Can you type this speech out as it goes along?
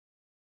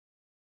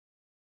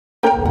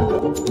Hey,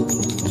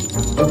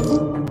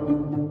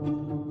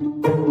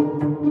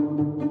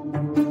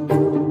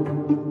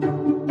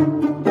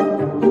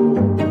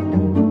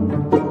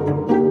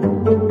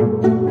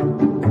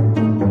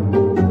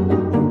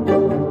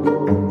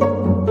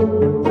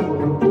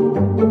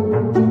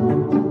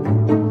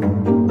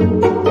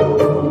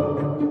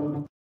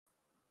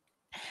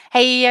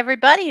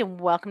 everybody,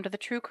 and welcome to the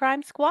True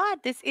Crime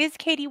Squad. This is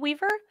Katie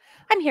Weaver.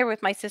 I'm here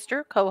with my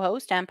sister,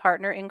 co-host, and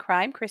partner in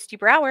crime, Kristi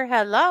Brower.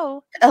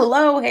 Hello.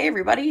 Hello. Hey,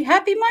 everybody.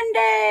 Happy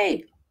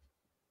Monday.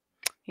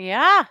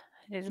 Yeah,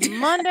 it is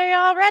Monday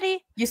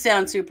already. You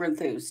sound super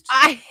enthused.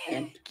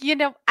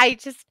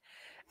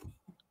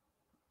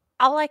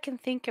 All I can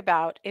think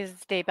about is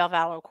De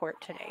Belvallo Court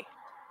today.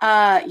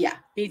 Yeah,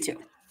 me too.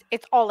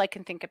 It's all I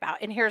can think about,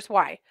 and here's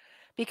why.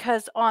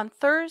 Because on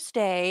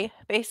Thursday,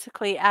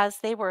 basically, as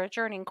they were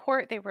adjourning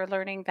court, they were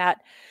learning that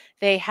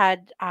they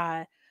had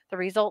the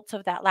results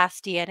of that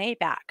last DNA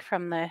back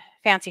from the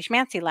fancy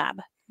schmancy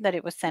lab that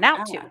it was sent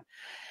out to.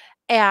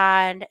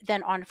 And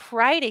then on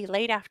Friday,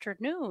 late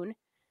afternoon,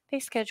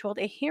 they scheduled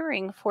a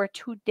hearing for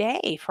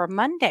today, for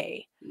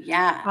Monday.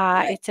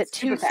 Yeah. It's at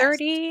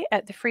 2:30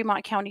 at the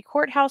Fremont County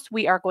Courthouse.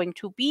 We are going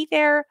to be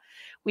there.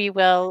 We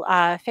will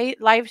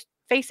live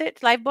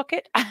book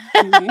it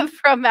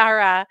from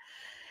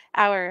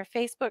our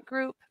Facebook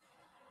group.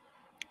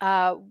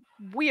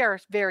 We are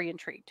very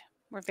intrigued.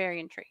 We're very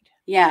intrigued.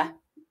 Yeah,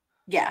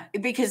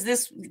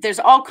 because there's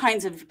all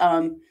kinds of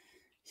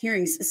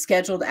hearings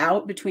scheduled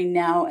out between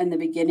now and the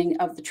beginning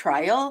of the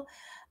trial.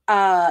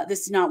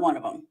 This is not one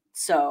of them.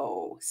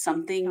 So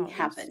something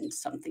happened,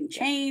 something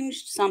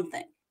changed,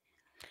 something.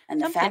 And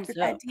the fact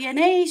that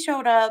DNA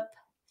showed up.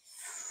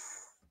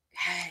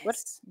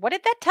 What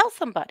did that tell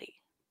somebody?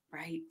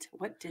 Right.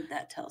 What did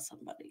that tell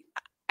somebody?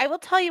 I will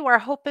tell you our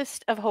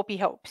hopest of hopey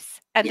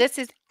hopes. And this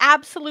is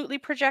absolutely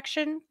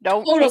projection.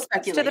 Don't Total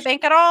take this to the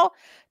bank at all.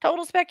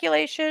 Total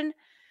speculation.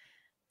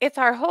 It's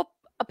our hope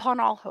upon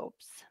all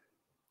hopes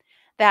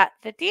that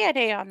the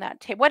DNA on that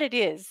tape, what it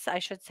is, I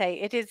should say,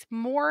 it is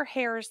more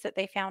hairs that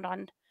they found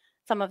on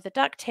some of the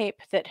duct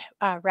tape that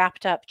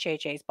wrapped up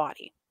JJ's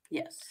body.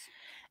 Yes.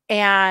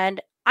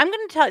 And I'm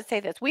going to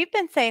say this. We've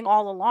been saying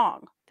all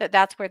along that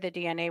that's where the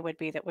DNA would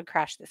be that would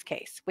crash this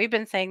case. We've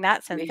been saying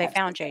that since they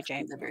found JJ.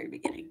 From the very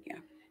beginning, yeah.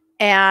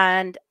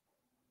 And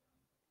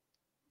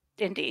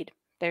indeed,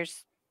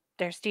 there's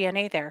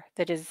DNA there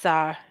that is...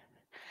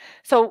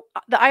 So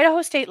the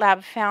Idaho State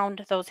Lab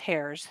found those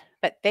hairs,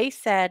 but they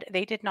said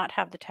they did not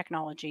have the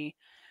technology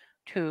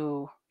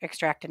to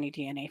extract any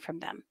DNA from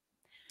them.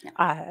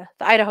 Yeah.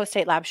 The Idaho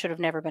State Lab should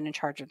have never been in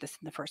charge of this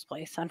in the first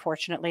place.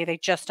 Unfortunately, they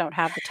just don't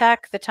have the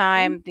tech, the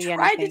time, the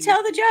tried anything. To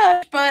tell the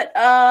judge, but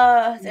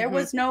there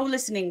was no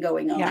listening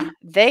going on. Yeah,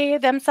 they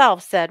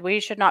themselves said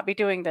we should not be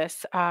doing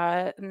this.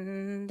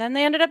 Then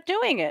they ended up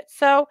doing it.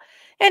 So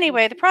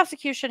anyway, the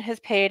prosecution has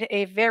paid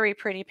a very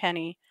pretty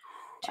penny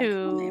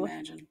to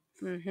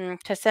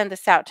send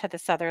this out to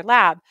this other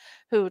lab,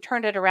 who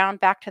turned it around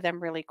back to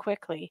them really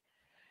quickly.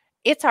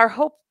 It's our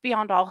hope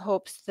beyond all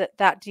hopes that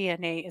that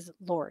DNA is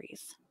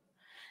Lori's,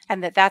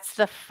 and that's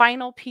the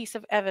final piece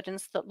of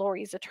evidence that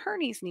Lori's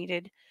attorneys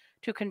needed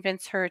to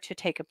convince her to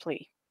take a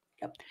plea.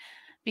 Yep.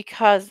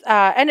 Because,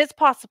 and it's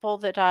possible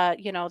that,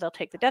 they'll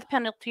take the death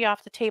penalty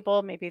off the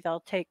table. Maybe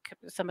they'll take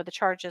some of the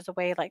charges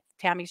away, like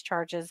Tammy's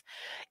charges.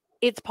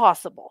 It's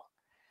possible.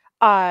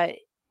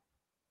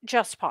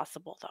 Just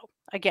possible, though.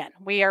 Again,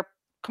 we are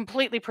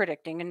completely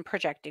predicting and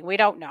projecting. We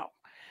don't know.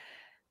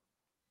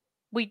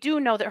 We do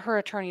know that her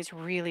attorneys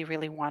really,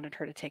 really wanted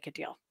her to take a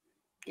deal.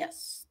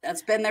 Yes,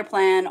 that's been their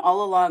plan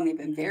all along. They've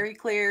been very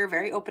clear,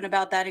 very open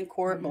about that in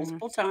court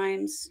multiple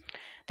times.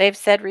 They've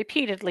said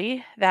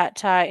repeatedly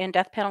that in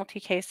death penalty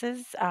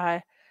cases,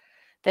 that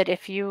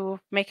if you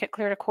make it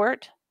clear to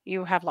court,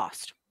 you have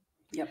lost.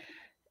 Yep.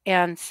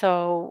 And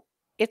so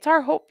it's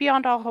our hope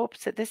beyond all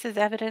hopes that this is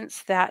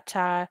evidence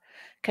that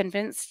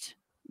convinced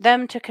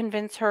them to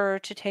convince her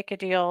to take a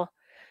deal,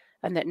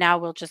 and that now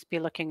we'll just be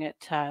looking at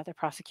the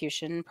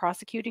prosecution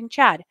prosecuting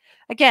Chad.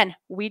 Again,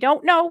 we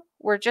don't know.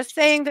 We're just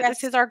saying that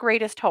this is our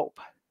greatest hope.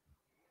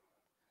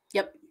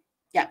 Yep.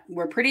 Yeah,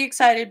 we're pretty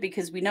excited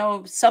because we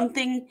know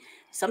something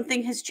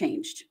has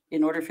changed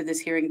in order for this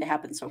hearing to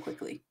happen so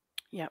quickly.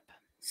 Yep.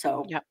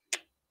 So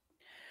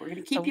we're going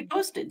to keep you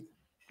posted.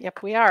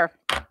 Yep, we are.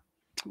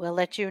 We'll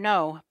let you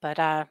know,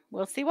 but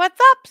we'll see what's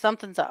up.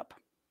 Something's up.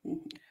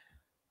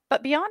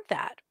 But beyond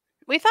that,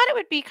 we thought it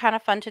would be kind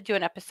of fun to do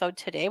an episode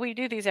today. We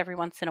do these every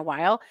once in a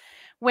while,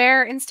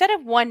 where instead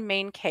of one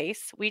main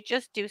case, we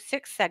just do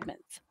 6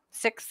 segments,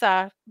 6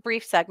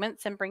 brief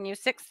segments, and bring you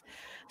 6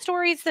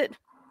 stories that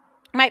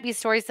might be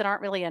stories that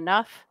aren't really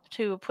enough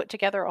to put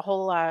together a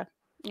whole,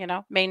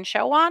 main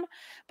show on,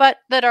 but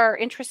that are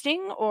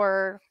interesting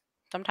or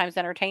sometimes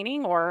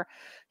entertaining or,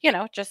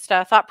 just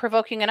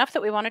thought-provoking enough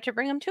that we wanted to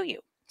bring them to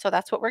you. So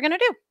that's what we're going to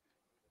do.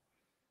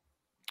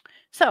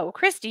 So,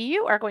 Kristi,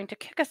 you are going to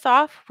kick us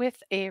off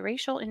with a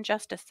racial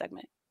injustice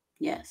segment.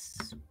 Yes.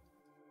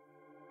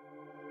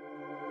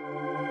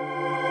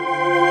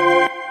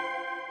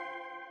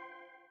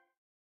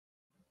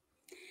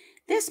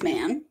 This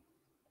man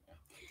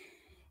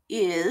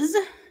is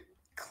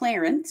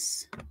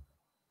Clarence.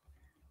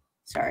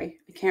 Sorry,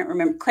 I can't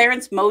remember.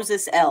 Clarence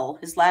Moses L.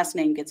 His last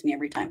name gets me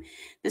every time.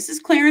 This is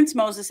Clarence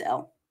Moses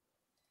L.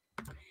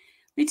 Let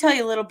me tell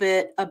you a little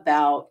bit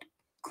about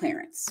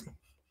Clarence.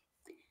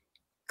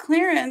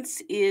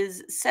 Clarence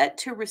is set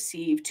to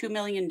receive $2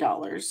 million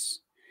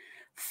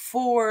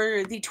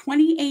for the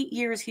 28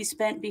 years he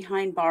spent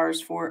behind bars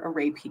for a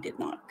rape he did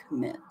not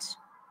commit.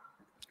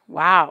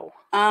 Wow.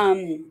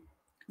 I'll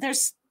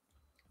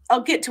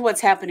get to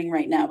what's happening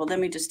right now, but let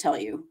me just tell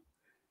you.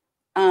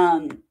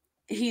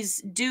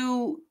 He's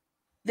due,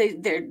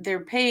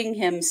 they're paying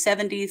him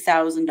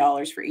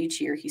 $70,000 for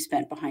each year he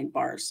spent behind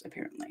bars,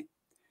 apparently.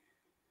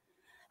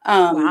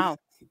 Wow.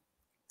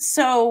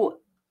 So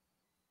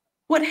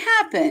what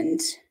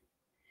happened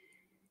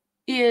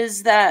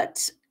is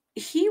that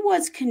he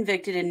was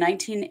convicted in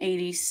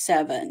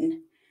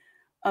 1987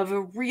 of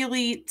a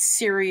really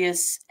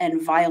serious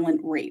and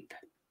violent rape.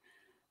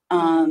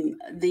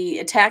 The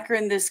attacker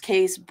in this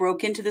case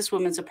broke into this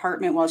woman's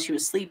apartment while she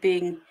was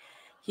sleeping.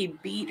 He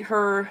beat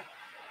her,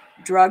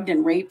 drugged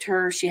and raped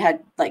her. She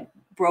had like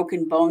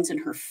broken bones in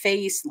her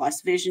face,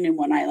 lost vision in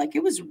one eye. Like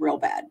it was a real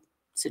bad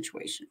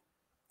situation.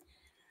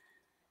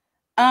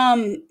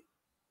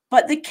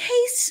 But the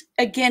case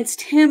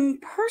against him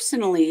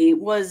personally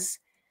was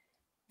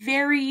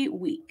very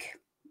weak.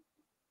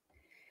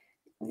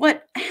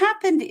 What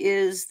happened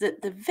is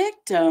that the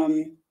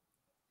victim,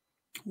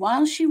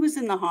 while she was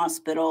in the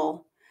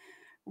hospital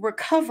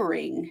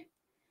recovering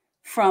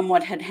from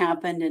what had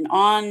happened and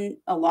on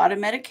a lot of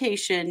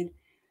medication,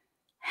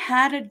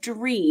 had a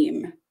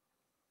dream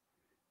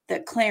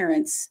that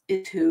Clarence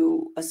is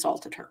who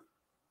assaulted her.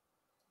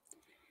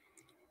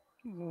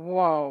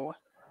 Whoa.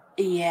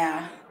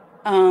 Yeah.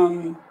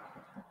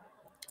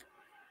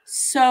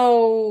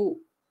 So,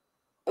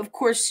 of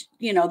course,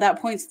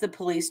 that points the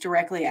police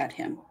directly at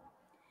him.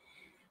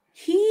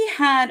 He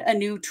had a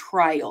new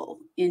trial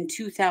in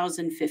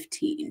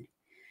 2015.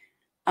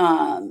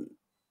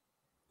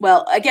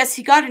 Well, I guess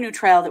he got a new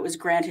trial that was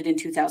granted in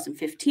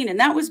 2015, and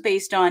that was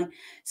based on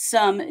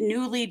some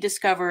newly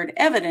discovered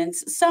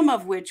evidence, some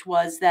of which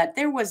was that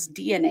there was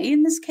DNA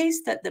in this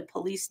case that the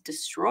police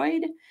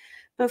destroyed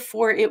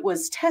before it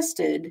was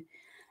tested.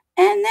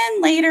 And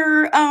then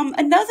later,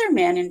 another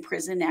man in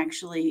prison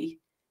actually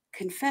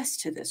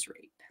confessed to this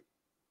rape.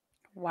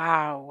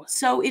 Wow.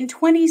 So in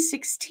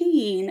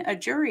 2016, a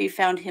jury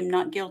found him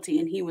not guilty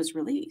and he was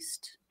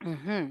released.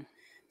 Mm-hmm.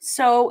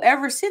 So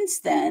ever since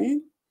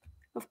then,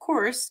 of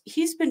course,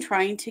 he's been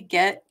trying to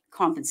get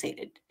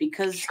compensated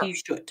because he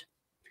should.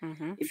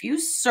 Mm-hmm. If you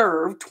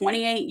serve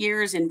 28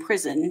 years in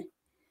prison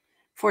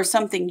for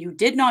something you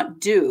did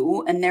not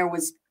do, and there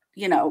was,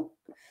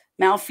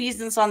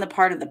 malfeasance on the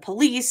part of the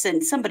police,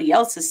 and somebody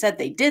else has said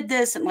they did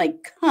this, and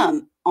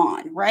come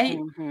on, right?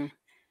 Mm-hmm.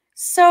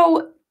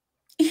 So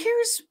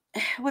here's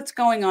what's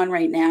going on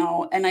right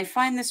now, and I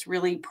find this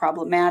really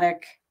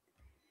problematic.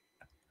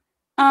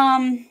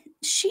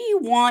 She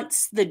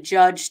wants the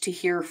judge to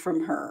hear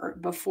from her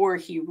before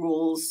he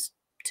rules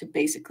to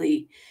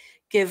basically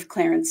give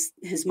Clarence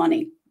his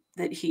money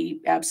that he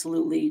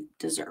absolutely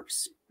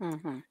deserves.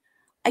 Mm-hmm.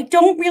 I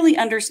don't really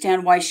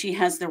understand why she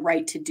has the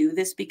right to do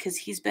this because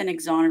he's been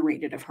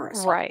exonerated of her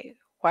assault. Right.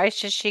 Why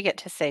should she get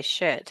to say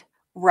shit?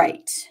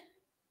 Right.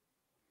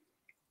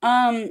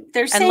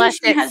 They're saying Unless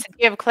she has it's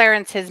give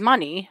Clarence his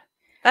money.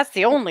 That's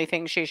the only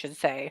thing she should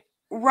say.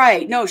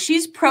 Right. No,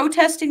 she's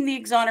protesting the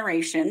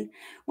exoneration,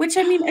 which,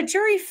 I mean, a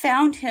jury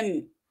found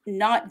him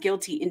not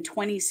guilty in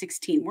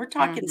 2016. We're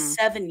talking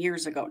 7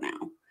 years ago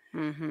now.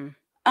 Mm-hmm.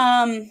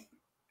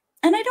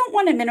 And I don't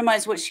want to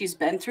minimize what she's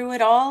been through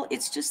at all.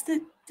 It's just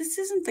that this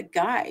isn't the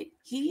guy.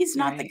 He's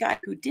not the guy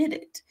who did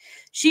it.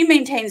 She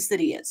maintains that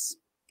he is,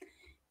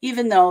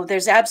 even though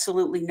there's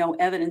absolutely no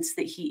evidence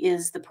that he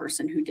is the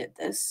person who did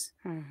this.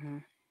 Mm-hmm.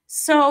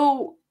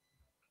 So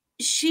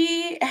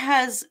she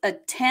has a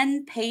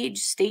 10-page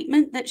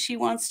statement that she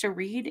wants to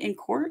read in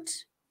court.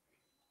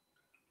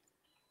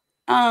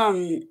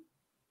 They're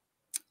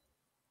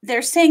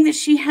saying that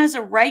she has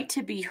a right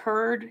to be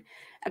heard,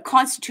 a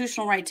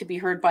constitutional right to be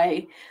heard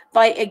by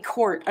a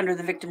court under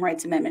the Victim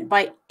Rights Amendment,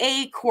 by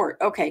a court.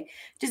 Okay,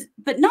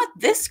 but not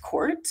this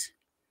court.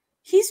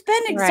 He's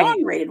been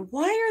exonerated. Right.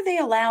 Why are they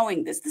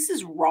allowing this? This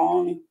is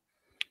wrong.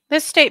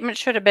 This statement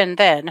should have been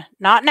then,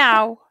 not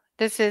now.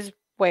 This is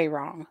way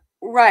wrong.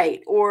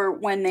 Right. Or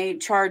when they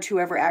charge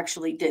whoever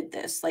actually did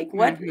this. Like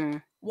what,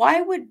 why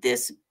would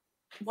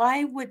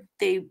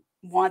they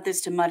want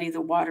this to muddy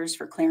the waters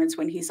for Clarence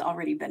when he's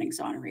already been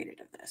exonerated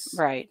of this?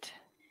 Right.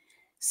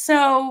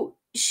 So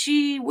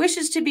she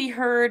wishes to be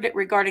heard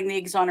regarding the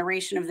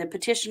exoneration of the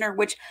petitioner,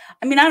 which,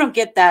 I mean, I don't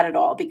get that at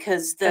all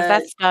because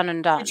that's done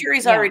and done. The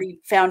jury's already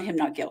found him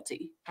not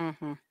guilty.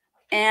 Mm-hmm.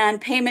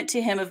 And payment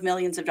to him of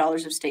millions of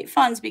dollars of state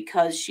funds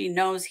because she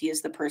knows he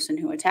is the person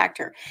who attacked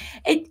her.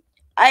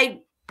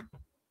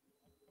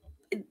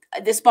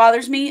 This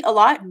bothers me a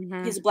lot.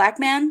 Mm-hmm. He's a black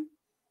man.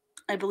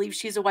 I believe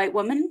she's a white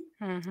woman.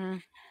 Mm-hmm.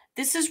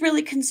 This is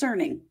really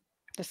concerning.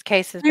 This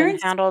case has been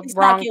handled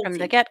wrong from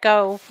the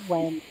get-go.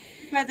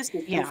 By the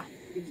system.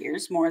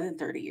 years, more than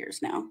 30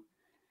 years now.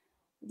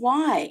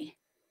 Why?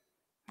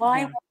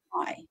 Why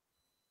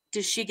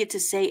does she get to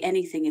say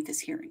anything at this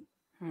hearing?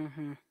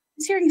 Mm-hmm.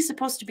 This hearing is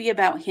supposed to be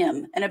about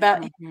him and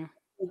about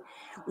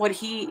what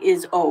he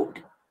is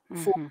owed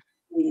for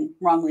being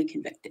wrongly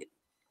convicted.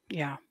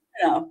 Yeah.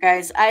 No,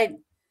 guys, I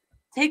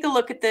take a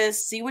look at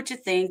this, see what you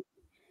think.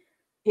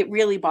 It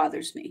really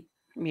bothers me.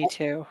 Me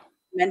too.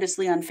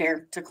 Tremendously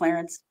unfair to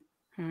Clarence.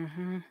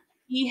 Mm-hmm.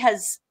 He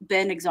has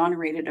been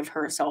exonerated of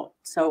her assault.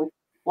 So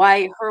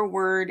why her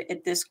word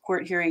at this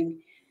court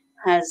hearing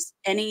has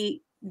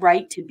any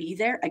right to be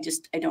there, I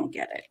don't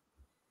get it.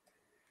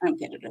 I don't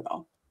get it at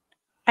all.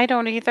 I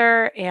don't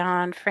either.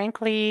 And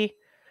frankly,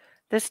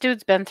 this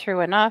dude's been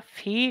through enough.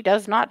 He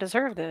does not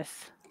deserve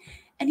this.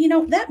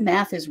 And that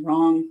math is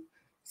wrong.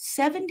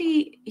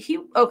 70,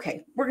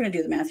 okay, we're going to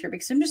do the math here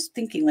because I'm just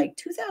thinking like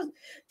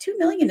 2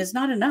 million is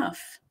not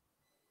enough.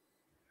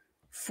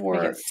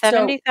 For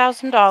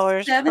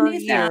 $70,000 per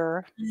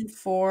year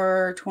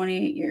for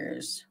 28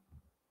 years.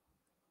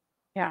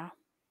 Yeah.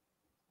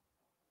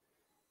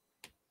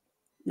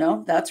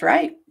 No, that's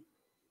right.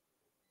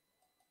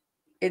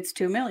 It's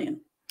 2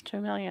 million.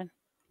 2 million.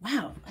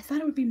 Wow, I thought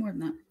it would be more than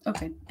that.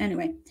 Okay,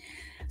 anyway.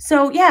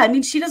 So yeah, I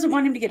mean, she doesn't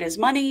want him to get his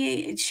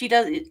money. She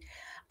does.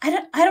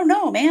 I don't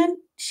know, man.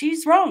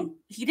 She's wrong.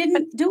 He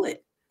didn't do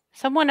it.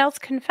 Someone else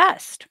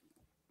confessed.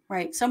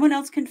 Right. Someone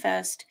else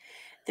confessed.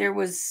 There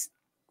was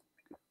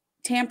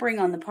tampering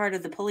on the part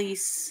of the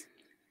police.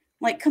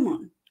 Like, come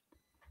on.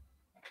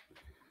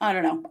 I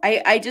don't know.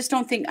 I just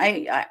don't think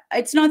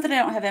it's not that I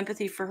don't have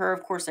empathy for her.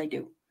 Of course I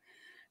do.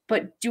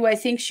 But do I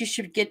think she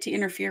should get to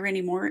interfere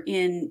anymore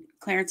in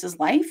Clarence's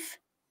life?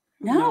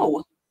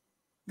 No.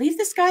 Leave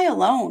this guy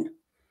alone.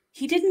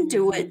 He didn't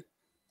do it.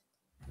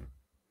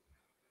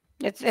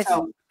 It's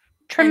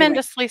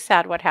tremendously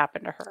sad what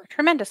happened to her.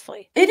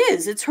 Tremendously. It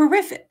is. It's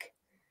horrific.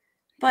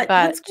 But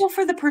let's go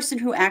for the person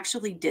who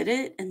actually did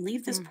it and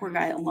leave this poor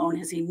guy alone.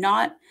 Has he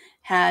not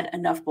had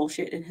enough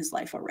bullshit in his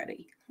life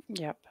already?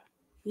 Yep.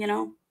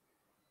 Yep.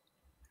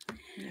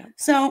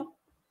 So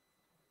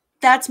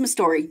that's my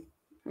story.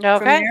 Okay.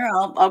 From there,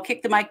 I'll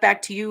kick the mic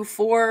back to you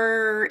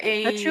for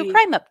a true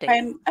crime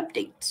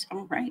update.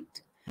 All right.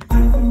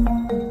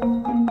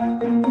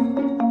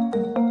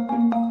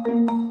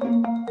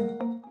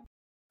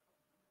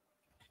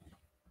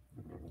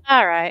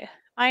 All right.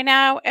 By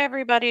now,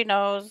 everybody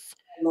knows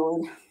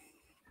Lord.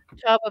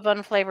 tub of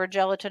unflavored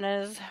gelatin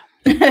is.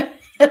 I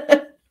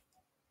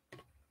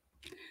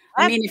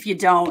mean, if you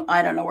don't,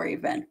 I don't know where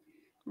you've been.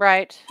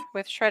 Right.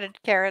 With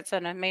shredded carrots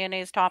and a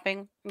mayonnaise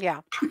topping.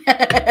 Yeah.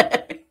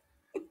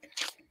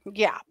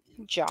 Yeah.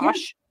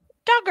 Josh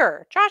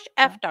Duggar. Josh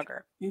F.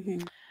 Duggar.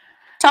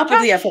 Top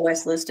of the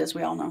FOS list, as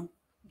we all know.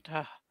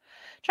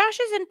 Josh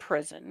is in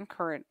prison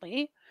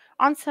currently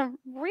on some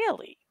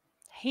really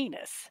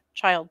heinous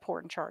child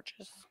porn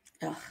charges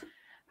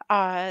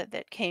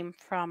that came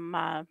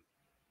from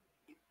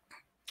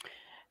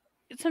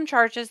some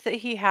charges that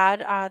he had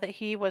that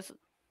he was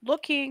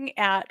looking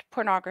at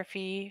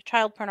pornography,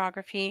 child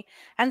pornography,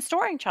 and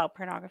storing child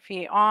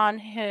pornography on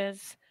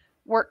his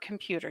work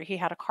computer. He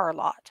had a car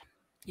lot.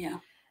 Yeah.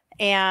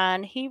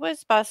 And he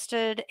was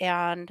busted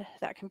and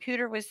that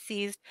computer was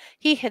seized.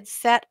 He had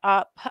set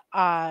up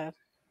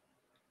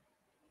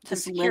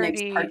this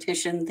Linux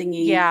partition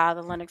thingy. Yeah,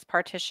 the Linux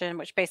partition,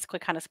 which basically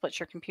kind of splits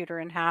your computer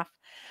in half.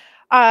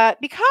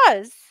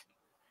 Because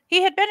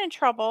he had been in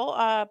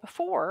trouble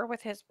before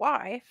with his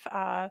wife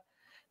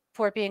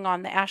for being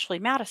on the Ashley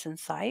Madison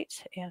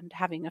site and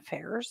having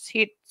affairs.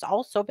 He'd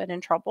also been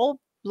in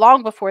trouble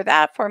long before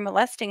that for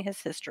molesting his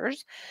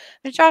sisters.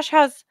 But Josh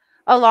has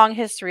a long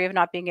history of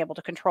not being able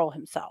to control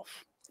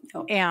himself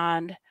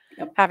and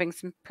having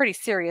some pretty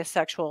serious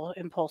sexual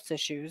impulse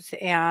issues.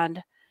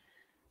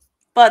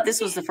 But this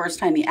was the first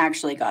time he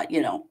actually got,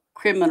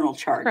 criminal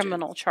charges.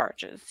 Criminal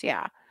charges,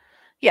 yeah.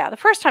 Yeah, the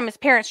first time his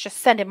parents just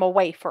sent him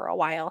away for a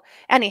while,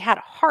 and he had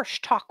a harsh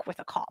talk with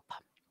a cop.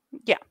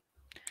 Yeah.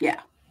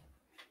 Yeah.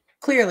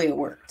 Clearly it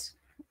worked.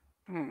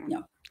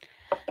 No.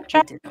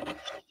 Josh is a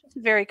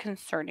very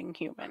concerning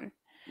human.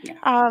 Yeah.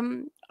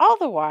 All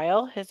the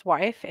while, his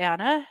wife,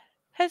 Anna,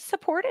 has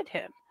supported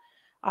him.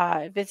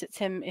 Visits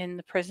him in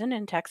the prison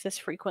in Texas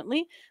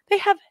frequently. They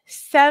have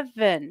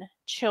 7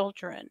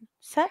 children.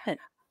 7.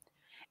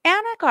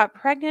 Anna got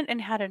pregnant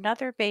and had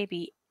another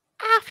baby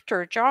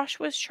after Josh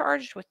was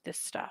charged with this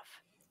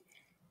stuff.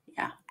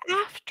 Yeah.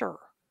 After.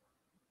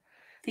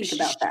 Think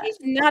about that. She's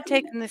not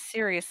taking this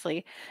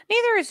seriously.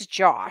 Neither is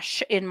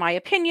Josh, in my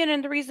opinion.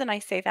 And the reason I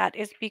say that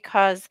is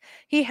because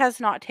he has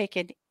not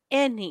taken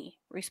any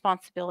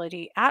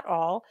responsibility at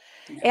all.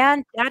 No.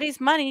 And Daddy's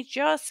money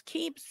just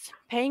keeps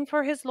paying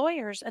for his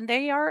lawyers, and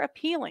they are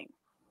appealing.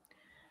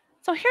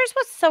 So here's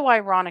what's so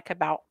ironic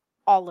about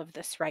all of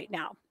this right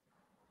now.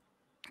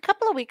 A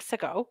couple of weeks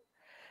ago,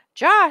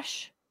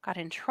 Josh got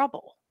in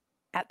trouble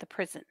at the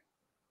prison.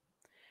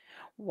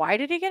 Why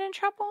did he get in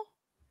trouble?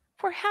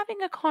 For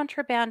having a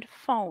contraband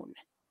phone.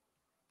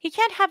 He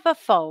can't have a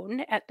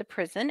phone at the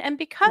prison, and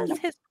because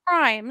his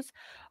crimes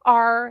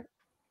are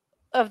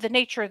of the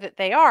nature that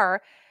they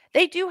are,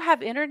 They do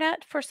have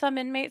internet for some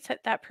inmates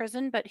at that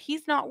prison, but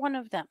he's not one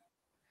of them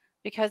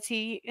because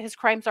his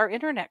crimes are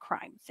internet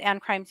crimes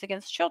and crimes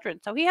against children.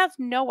 So he has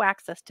no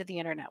access to the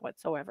internet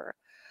whatsoever.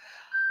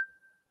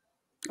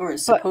 Or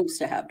is supposed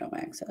to have no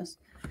access.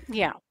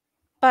 Yeah.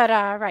 But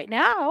right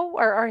now,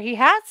 or he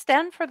has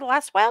been for the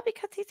last while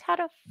because he's had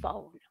a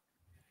phone.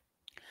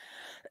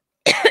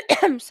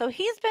 So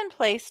he's been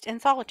placed in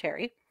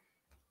solitary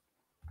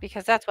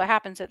because that's what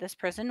happens at this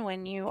prison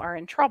when you are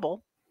in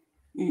trouble.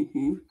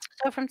 Mm-hmm.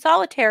 So from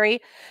solitary,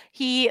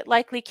 he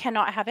likely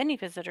cannot have any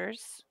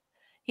visitors.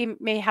 He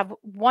may have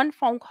one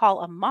phone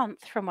call a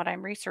month from what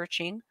I'm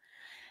researching.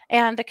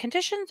 And the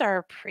conditions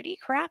are pretty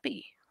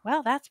crappy.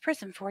 Well, that's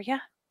prison for you.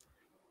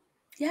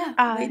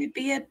 Yeah, way to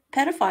be a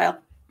pedophile.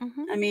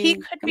 I mean, he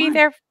could be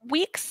there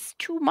weeks,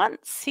 2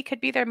 months. He could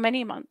be there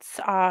many months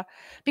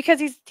because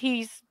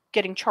he's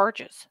getting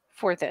charges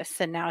for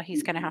this, and now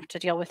he's going to have to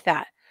deal with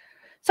that.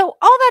 So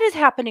all that is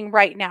happening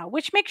right now,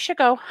 which makes you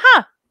go,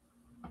 huh,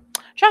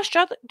 Josh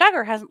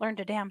Duggar hasn't learned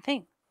a damn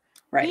thing.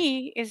 Right.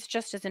 He is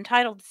just as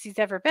entitled as he's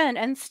ever been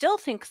and still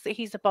thinks that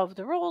he's above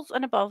the rules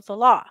and above the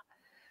law.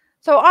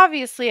 So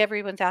obviously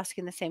everyone's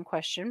asking the same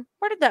question.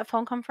 Where did that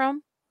phone come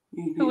from?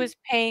 Who is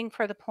paying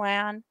for the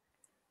plan?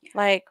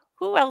 Like,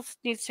 who else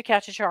needs to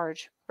catch a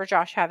charge for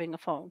Josh having a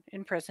phone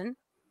in prison?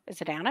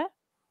 Is it Anna?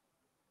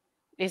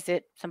 Is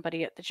it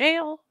somebody at the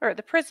jail or at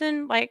the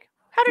prison? Like,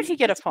 how did he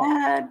get a phone?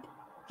 Bad.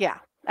 Yeah.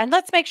 And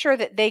let's make sure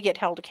that they get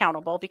held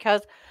accountable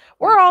because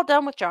we're all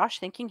done with Josh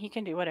thinking he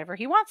can do whatever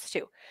he wants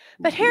to.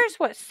 But here's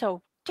what's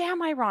so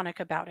damn ironic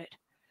about it.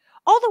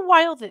 All the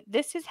while that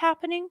this is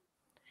happening,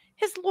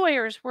 his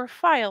lawyers were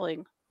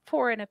filing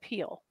for an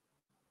appeal.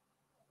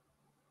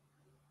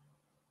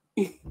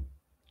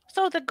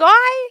 So the guy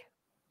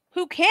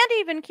who can't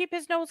even keep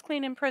his nose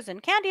clean in prison,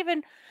 can't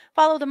even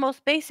follow the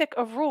most basic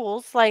of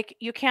rules, like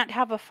you can't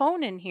have a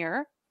phone in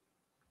here.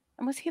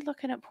 And was he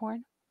looking at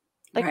porn?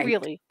 Like,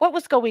 really? What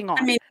was going on?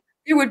 I mean,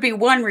 there would be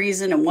one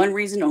reason and one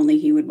reason only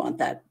he would want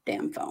that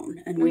damn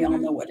phone. And we all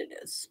know what it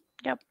is.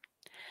 Yep.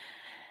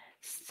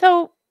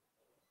 So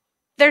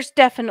there's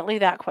definitely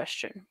that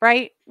question,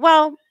 right?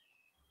 Well,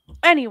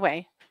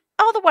 anyway,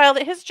 all the while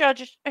that his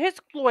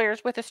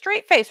lawyers with a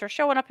straight face are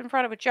showing up in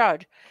front of a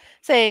judge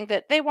saying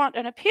that they want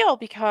an appeal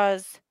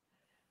because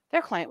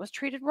their client was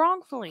treated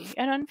wrongfully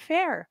and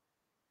unfair.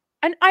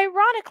 And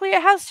ironically,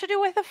 it has to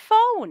do with a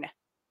phone.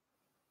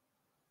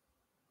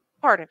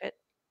 Part of it.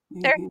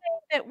 They're saying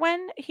that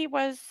when he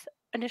was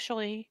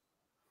initially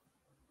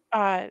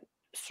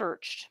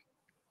searched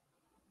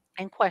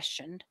and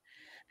questioned,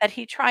 that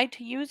he tried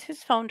to use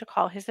his phone to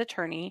call his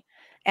attorney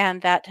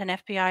and that an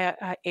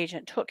FBI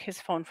agent took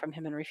his phone from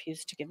him and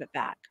refused to give it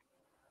back.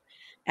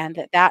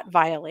 And that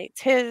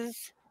violates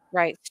his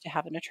rights to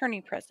have an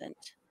attorney present.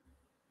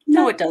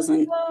 No, it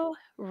doesn't.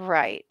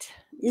 Right.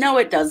 No,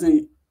 it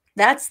doesn't.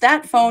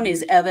 That phone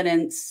is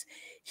evidence.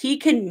 He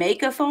can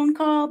make a phone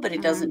call, but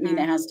it doesn't mean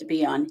it has to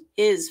be on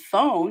his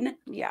phone.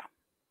 Yeah.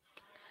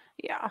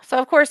 Yeah. So,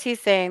 of course,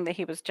 he's saying that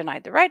he was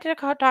denied the right to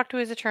talk to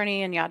his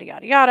attorney and yada,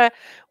 yada, yada.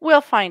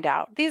 We'll find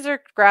out. These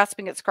are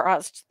grasping at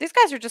straws. These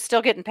guys are just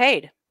still getting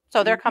paid.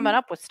 So they're coming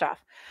up with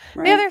stuff.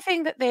 Right. The other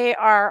thing that they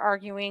are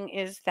arguing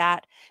is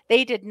that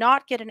they did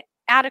not get an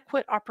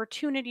adequate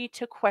opportunity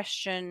to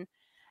question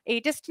a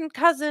distant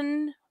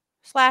cousin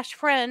 /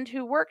 friend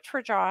who worked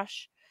for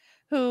Josh,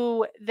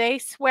 who they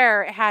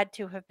swear it had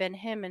to have been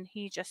him and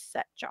he just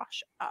set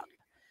Josh up.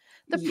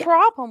 The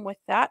problem with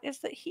that is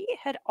that he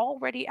had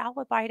already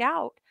alibied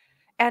out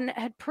and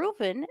had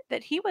proven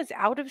that he was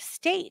out of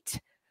state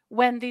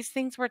when these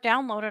things were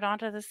downloaded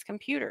onto this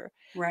computer.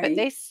 Right. But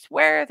they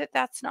swear that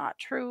that's not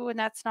true and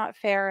that's not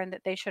fair and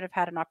that they should have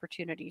had an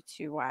opportunity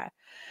to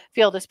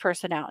feel this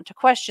person out and to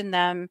question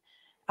them.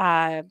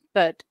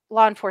 But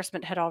law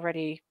enforcement had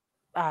already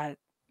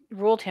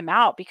ruled him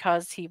out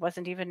because he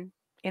wasn't even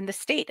in the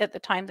state at the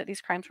time that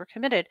these crimes were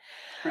committed.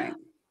 Right.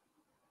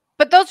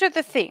 But those are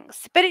the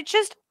things. But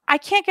I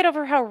can't get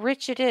over how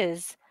rich it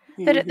is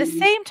that at the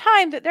same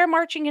time that they're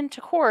marching into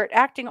court,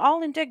 acting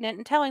all indignant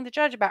and telling the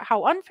judge about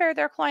how unfair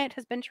their client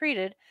has been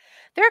treated,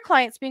 their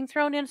client's being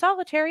thrown in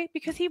solitary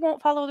because he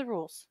won't follow the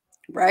rules.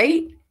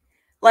 Right?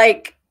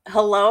 Like,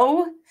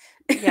 hello?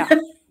 Yeah.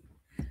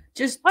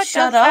 Just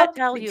shut up. That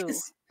tell you?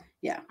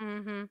 Yeah.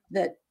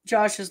 That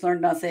Josh has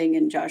learned nothing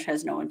and Josh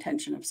has no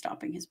intention of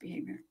stopping his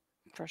behavior.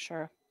 For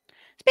sure.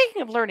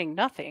 Speaking of learning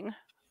nothing,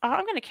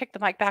 I'm going to kick the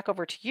mic back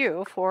over to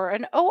you for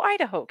an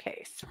Idaho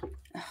case.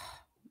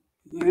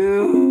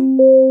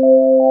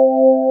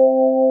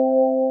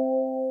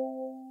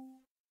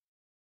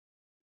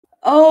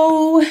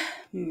 Oh,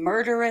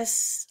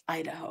 murderous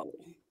Idaho.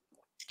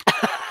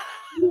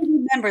 You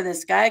remember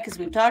this guy because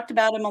we've talked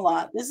about him a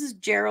lot. This is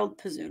Gerald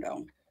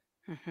Pizzuto.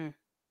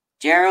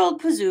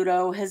 Gerald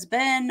Pizzuto has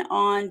been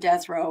on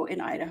death row in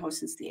Idaho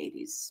since the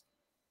 80s.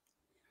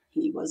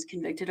 He was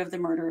convicted of the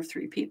murder of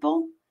 3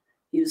 people.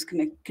 He was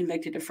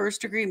convicted of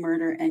first-degree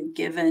murder and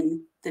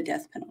given the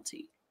death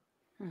penalty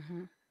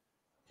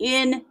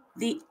in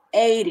the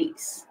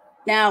 80s.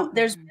 Now,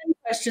 there's been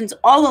questions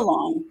all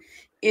along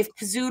if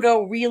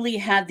Pizzuto really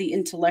had the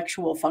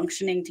intellectual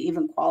functioning to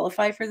even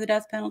qualify for the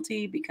death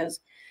penalty, because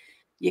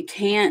you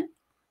can't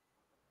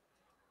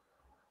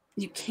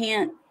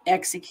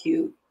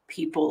execute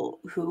people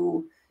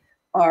who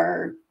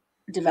are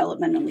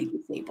developmentally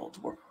disabled.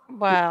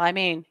 Well, I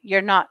mean,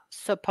 you're not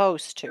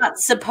supposed to. Not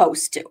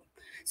supposed to.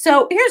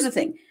 So here's the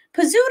thing.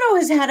 Pizzuto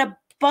has had a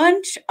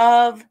bunch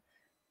of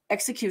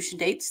execution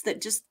dates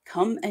that just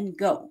come and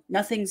go.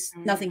 Nothing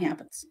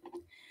happens.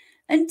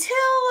 Until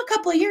a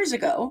couple of years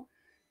ago,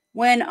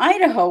 when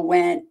Idaho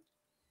went,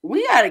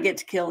 we got to get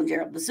to killing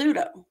Gerald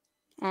Pizzuto.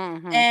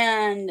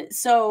 And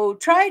so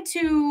tried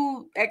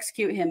to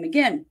execute him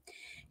again.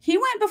 He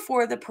went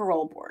before the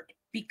parole board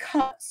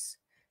because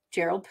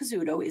Gerald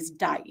Pizzuto is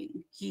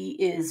dying. He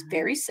is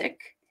very sick.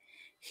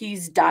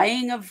 He's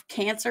dying of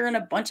cancer and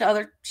a bunch of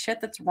other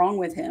shit that's wrong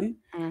with him.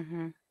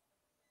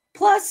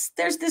 Plus,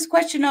 there's this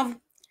question of,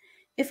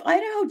 if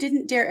Idaho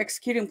didn't dare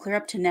execute him clear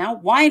up to now,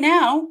 why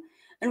now?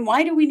 And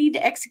why do we need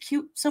to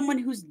execute someone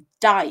who's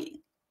dying,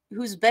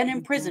 who's been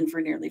in prison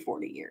for nearly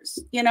 40 years,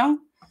 you know?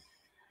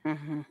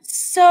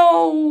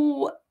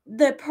 So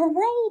the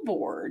parole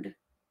board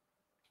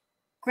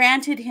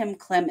granted him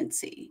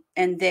clemency,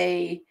 and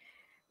they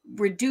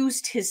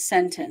reduced his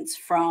sentence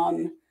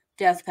from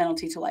death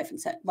penalty to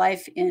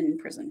life in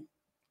prison.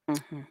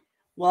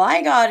 Well,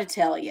 I got to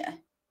tell you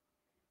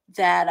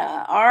that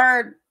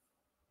our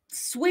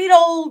sweet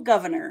old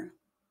governor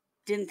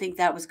didn't think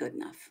that was good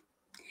enough.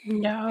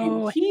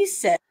 No. And he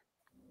said,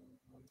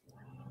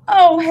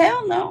 oh,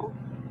 hell no.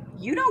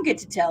 You don't get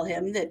to tell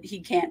him that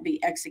he can't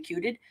be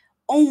executed.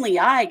 Only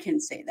I can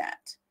say that.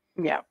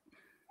 Yeah.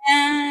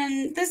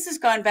 And this has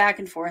gone back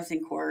and forth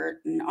in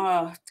court, and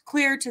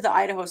clear to the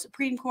Idaho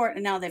Supreme Court.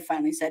 And now they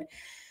finally said,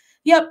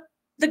 yep,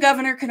 the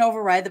governor can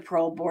override the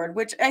parole board,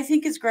 which I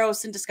think is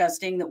gross and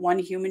disgusting that one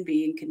human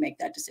being can make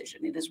that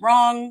decision. It is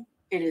wrong.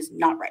 It is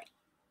not right.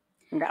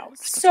 No.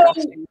 So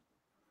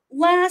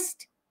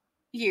last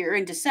year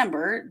in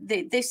December,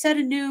 they set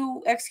a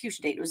new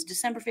execution date. It was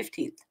December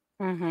 15th.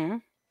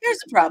 Here's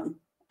the problem.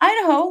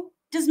 Idaho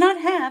does not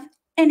have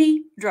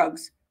any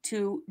drugs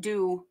to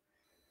do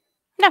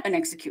an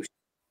execution.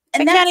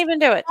 And they can't even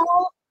do it.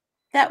 All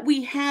that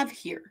we have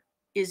here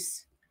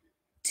is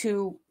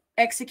to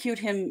execute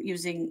him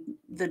using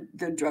the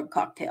drug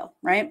cocktail,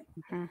 right?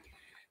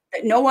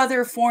 No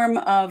other form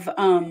of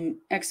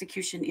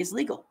execution is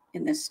legal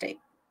in this state.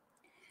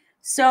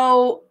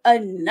 So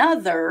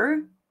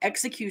another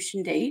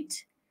execution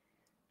date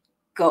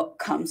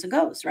comes and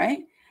goes, right?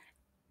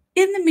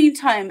 In the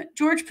meantime,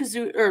 Gerald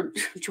Pizzuto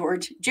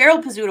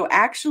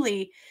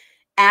actually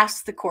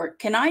asked the court,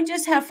 can I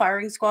just have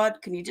firing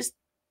squad? Can we just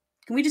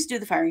do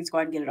the firing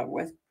squad and get it over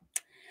with?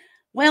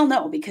 Well,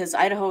 no, because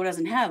Idaho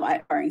doesn't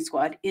have firing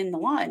squad in the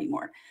law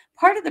anymore.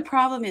 Part of the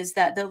problem is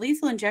that the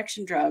lethal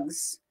injection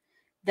drugs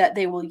that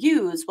they will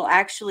use will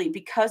actually,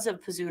 because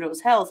of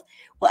Pizzuto's health,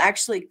 will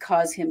actually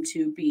cause him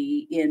to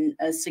be in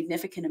a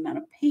significant amount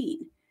of pain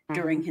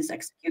during his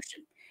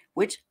execution,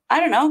 which, I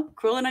don't know,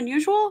 cruel and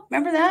unusual.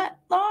 Remember that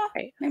law?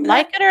 Right.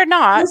 Like it or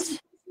not.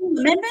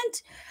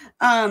 Amendment?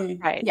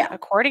 Right. Yeah.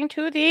 According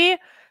to the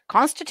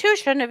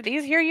Constitution of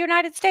these here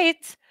United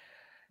States,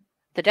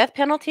 the death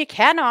penalty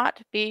cannot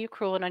be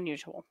cruel and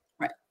unusual.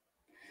 Right.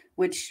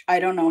 Which I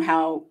don't know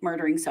how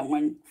murdering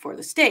someone for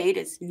the state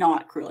is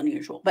not cruel and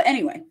unusual. But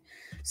anyway,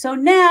 so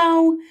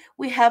now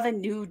we have a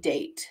new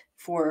date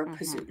for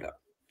Pizzuto.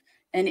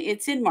 And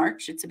it's in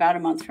March. It's about a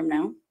month from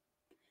now.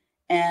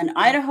 And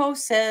Idaho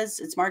says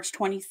it's March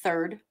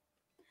 23rd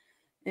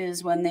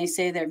is when they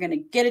say they're going to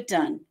get it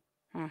done.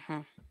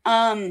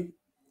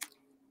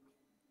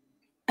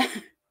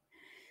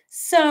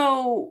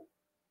 So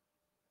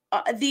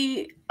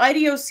the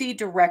IDOC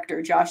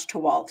director, Josh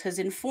Tewalt, has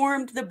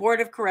informed the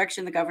Board of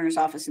Correction, the governor's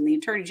office, and the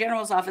attorney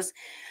general's office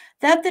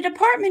that the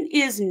department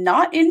is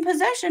not in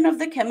possession of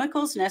the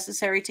chemicals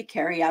necessary to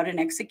carry out an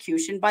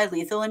execution by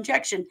lethal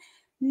injection.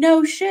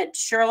 No shit,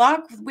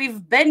 Sherlock.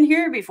 We've been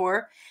here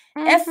before.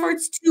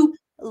 Efforts to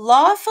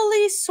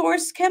lawfully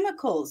source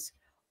chemicals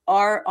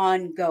are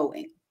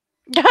ongoing.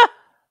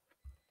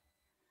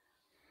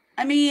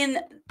 I mean,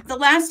 the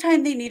last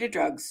time they needed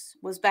drugs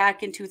was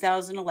back in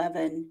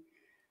 2011.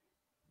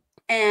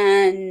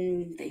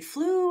 And they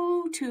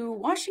flew to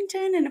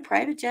Washington in a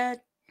private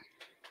jet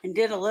and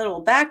did a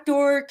little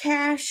backdoor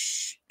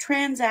cash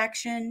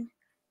transaction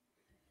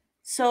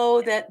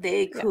so that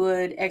they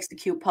could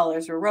execute Paul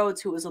Ezra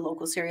Rhodes, who was a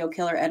local serial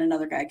killer, and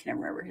another guy, I can't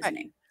remember his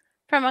name.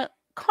 From a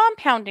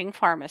compounding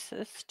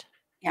pharmacist.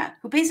 Yeah,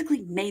 who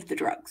basically made the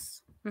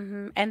drugs.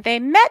 And they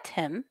met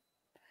him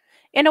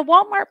in a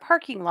Walmart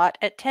parking lot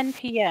at 10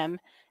 p.m.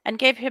 and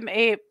gave him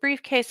a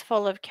briefcase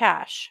full of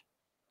cash.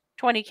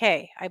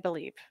 $20K, I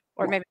believe.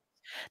 Or maybe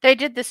they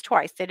did this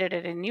twice. They did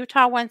it in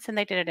Utah once and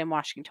they did it in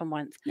Washington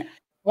once.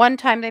 One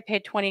time they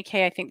paid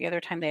 $20K. I think the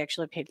other time they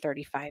actually paid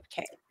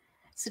 $35K.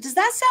 So does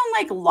that sound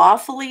like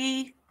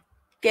lawfully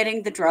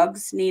getting the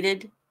drugs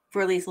needed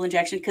for a lethal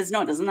injection? Because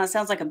no, it doesn't. That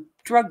sounds like a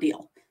drug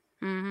deal.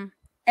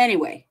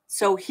 Anyway,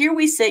 so here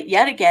we sit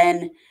yet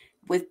again,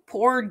 with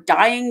poor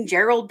dying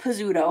Gerald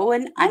Pizzuto.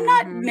 And I'm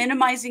not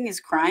minimizing his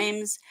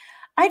crimes.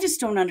 I just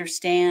don't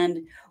understand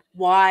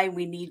why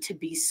we need to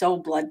be so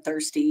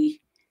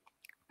bloodthirsty.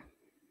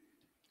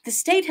 The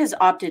state has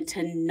opted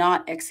to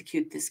not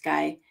execute this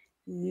guy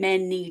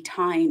many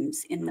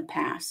times in the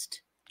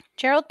past.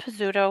 Gerald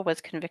Pizzuto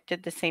was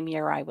convicted the same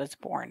year I was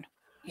born.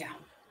 Yeah.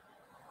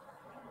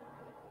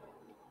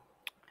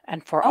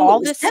 And for all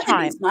this 70s,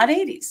 time, not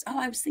 80s. Oh,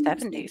 I was thinking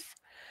 70s.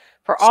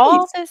 For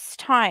all this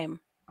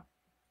time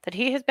that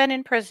he has been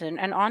in prison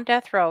and on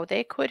death row,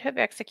 they could have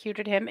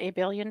executed him a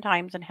billion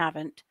times and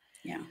haven't.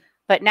 Yeah.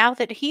 But now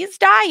that he's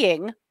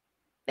dying,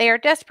 they are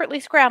desperately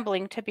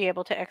scrambling to be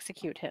able to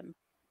execute him.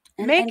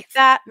 Make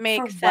that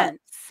make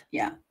sense.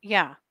 Yeah.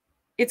 Yeah.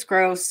 It's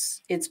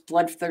gross. It's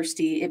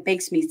bloodthirsty. It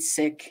makes me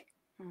sick.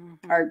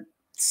 Our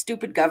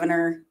stupid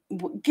governor,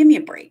 give me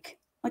a break.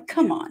 Like,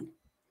 come on.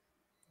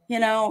 You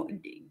know,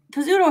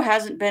 Pizzuto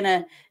hasn't been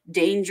a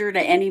danger to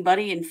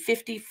anybody in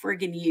 50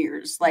 friggin'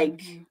 years.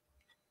 Like,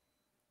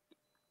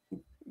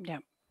 yeah.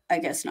 I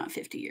guess not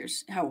 50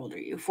 years. How old are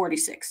you?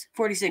 46.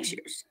 46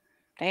 years.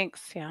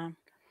 Thanks. Yeah.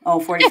 Oh,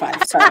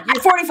 45. Sorry.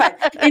 You're 45.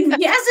 And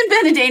he hasn't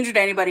been a danger to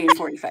anybody in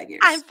 45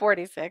 years. I'm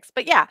 46.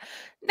 But yeah,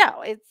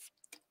 no,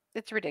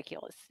 it's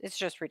ridiculous. It's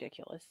just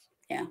ridiculous.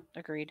 Yeah.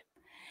 Agreed.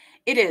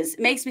 It is. It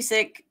makes me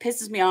sick.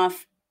 Pisses me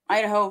off.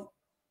 Idaho,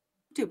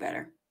 do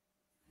better.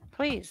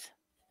 Please.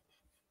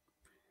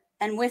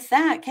 And with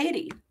that,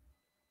 Katie,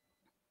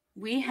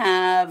 we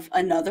have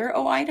another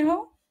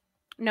Idaho?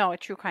 No, a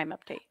true crime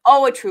update.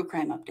 Oh, a true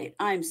crime update.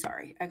 I'm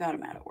sorry. I got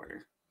them out of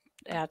order.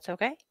 That's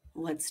okay.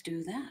 Let's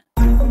do that.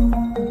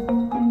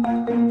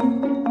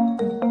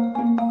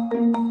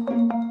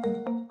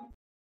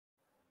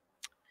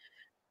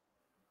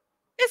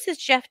 This is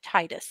Jeff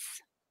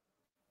Titus.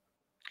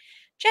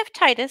 Jeff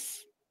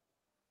Titus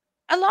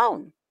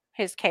alone,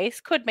 his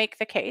case could make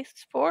the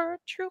case for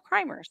true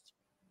crimers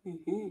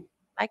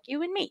like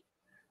you and me.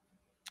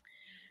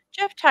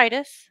 Jeff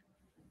Titus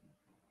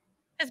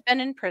has been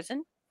in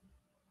prison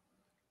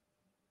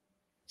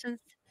since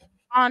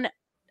on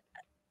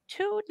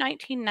 2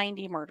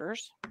 1990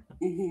 murders.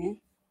 He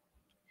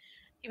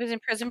was in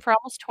prison for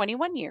almost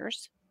 21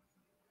 years.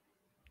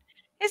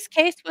 His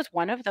case was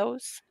one of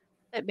those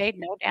that made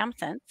no damn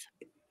sense.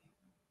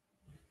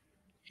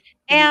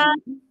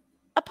 And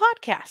a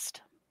podcast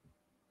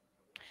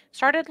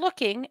started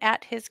looking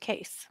at his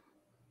case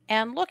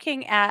and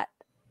looking at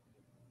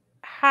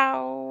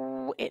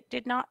how it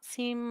did not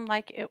seem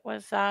like it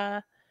was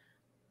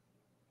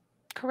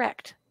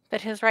correct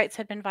that his rights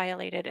had been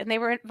violated. And they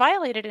were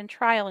violated in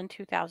trial in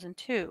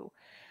 2002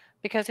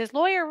 because his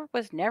lawyer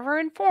was never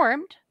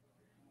informed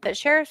that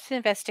sheriff's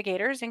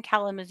investigators in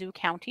Kalamazoo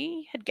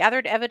County had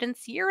gathered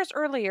evidence years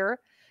earlier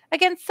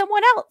against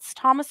someone else,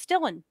 Thomas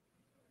Dillon,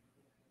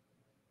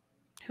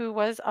 who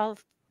was a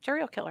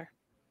serial killer.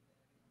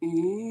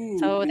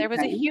 So there was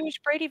a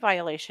huge Brady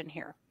violation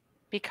here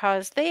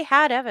because they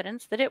had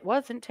evidence that it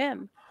wasn't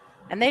him,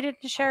 and they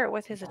didn't share it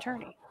with his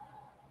attorney.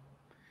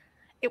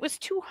 It was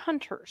 2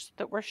 hunters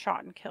that were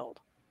shot and killed.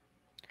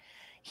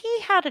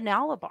 He had an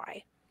alibi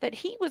that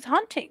he was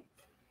hunting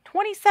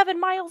 27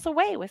 miles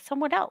away with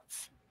someone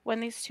else when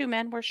these 2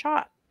 men were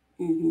shot.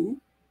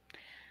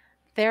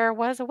 There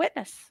was a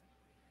witness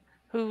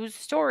whose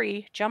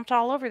story jumped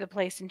all over the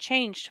place and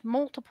changed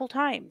multiple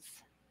times.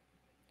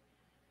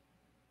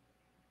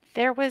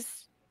 There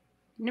was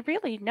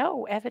really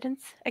no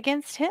evidence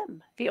against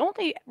him. The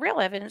only real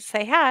evidence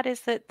they had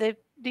is that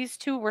these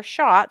 2 were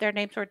shot. Their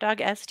names were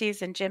Doug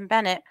Estes and Jim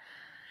Bennett,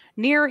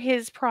 near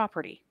his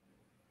property.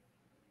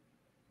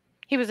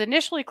 He was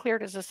initially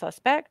cleared as a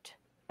suspect,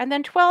 and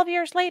then 12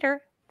 years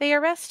later, they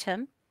arrest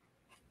him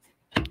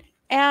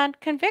and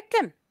convict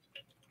him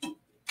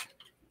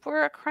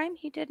for a crime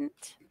he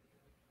didn't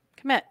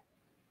commit.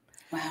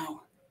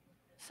 Wow.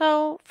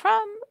 So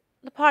from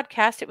the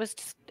podcast, it was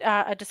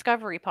a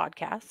Discovery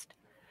podcast.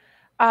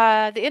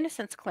 The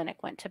Innocence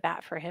Clinic went to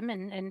bat for him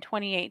in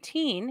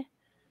 2018.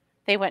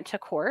 They went to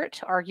court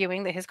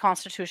arguing that his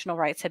constitutional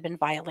rights had been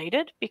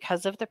violated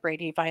because of the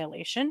Brady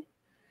violation.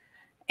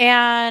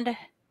 And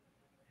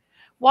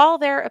while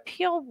their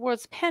appeal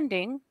was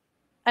pending,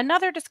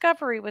 another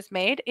discovery was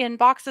made in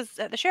boxes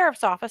at the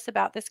sheriff's office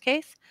about this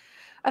case.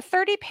 A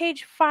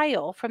 30-page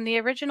file from the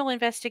original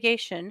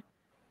investigation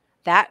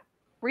that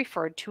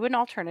referred to an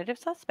alternative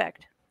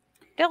suspect,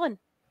 Dillon.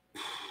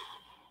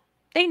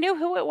 They knew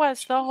who it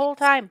was the whole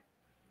time.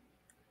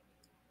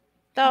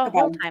 The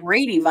whole time.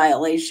 Brady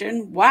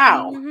violation.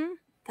 Wow.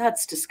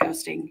 That's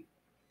disgusting.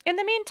 In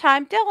the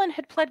meantime, Dillon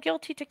had pled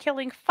guilty to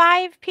killing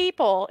 5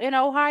 people in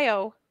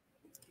Ohio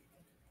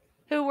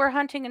who were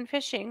hunting and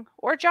fishing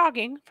or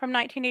jogging from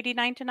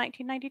 1989 to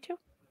 1992.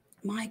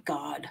 My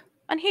God.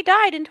 And he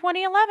died in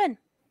 2011.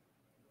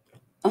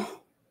 Oh.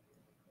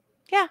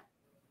 Yeah.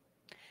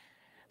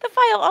 The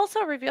file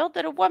also revealed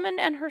that a woman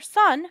and her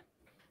son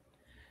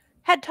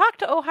had talked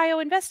to Ohio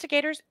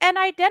investigators and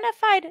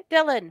identified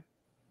Dillon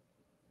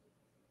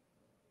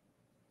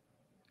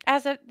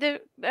as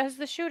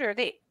the shooter.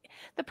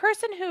 The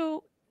person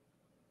who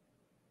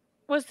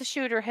was the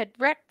shooter had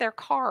wrecked their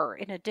car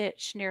in a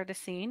ditch near the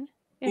scene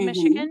in Mhm.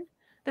 Michigan.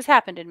 This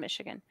happened in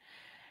Michigan.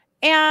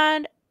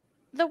 And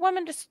the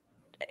woman just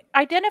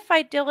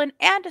identified Dylan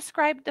and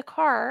described the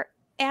car,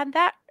 and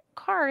that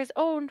car was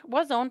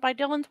owned by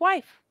Dylan's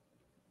wife.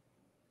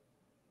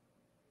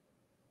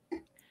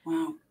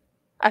 Wow.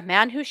 A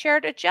man who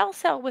shared a jail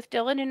cell with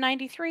Dylan in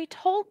 93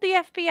 told the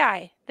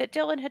FBI that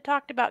Dylan had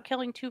talked about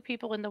killing 2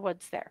 people in the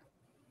woods there.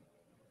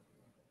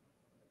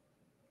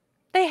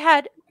 They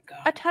had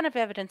a ton of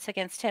evidence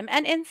against him,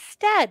 and he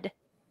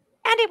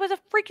was a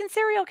freaking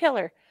serial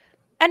killer.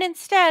 And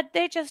instead,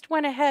 they just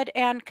went ahead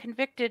and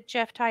convicted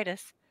Jeff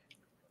Titus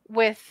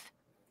with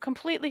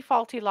completely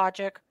faulty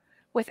logic,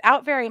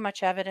 without very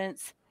much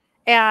evidence,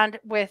 and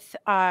with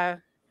a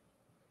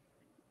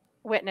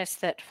witness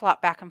that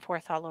flopped back and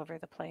forth all over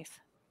the place.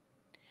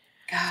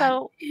 God,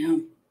 So, yeah.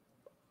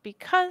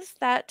 because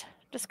that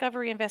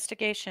Discovery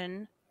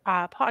Investigation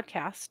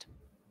podcast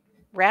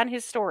ran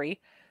his story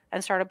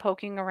and started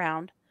poking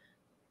around,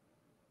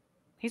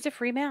 he's a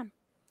free man.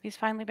 He's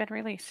finally been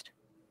released.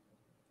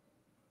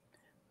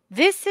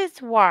 This is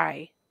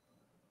why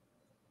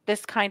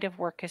this kind of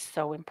work is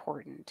so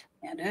important.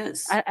 It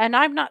is. And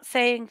I'm not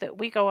saying that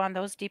we go on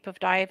those deep of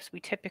dives. We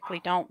typically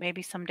don't.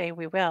 Maybe someday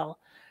we will.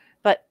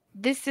 But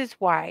this is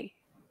why.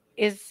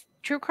 Is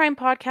true crime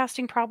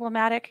podcasting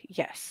problematic?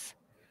 Yes.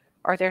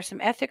 Are there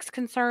some ethics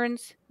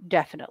concerns?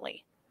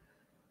 Definitely.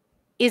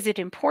 Is it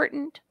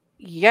important?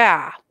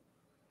 Yeah.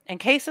 And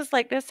cases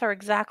like this are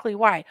exactly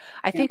why.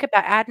 I think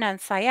about Adnan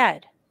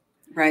Syed.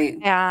 Right.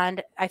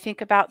 And I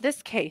think about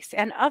this case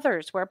and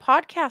others where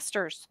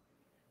podcasters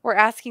were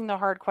asking the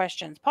hard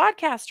questions.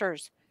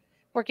 Podcasters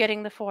were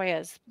getting the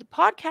FOIAs. The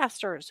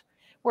podcasters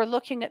were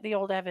looking at the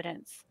old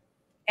evidence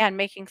and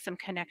making some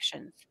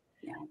connections.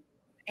 Yeah.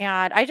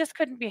 And I just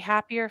couldn't be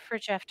happier for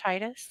Jeff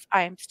Titus.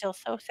 I am still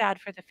so sad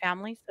for the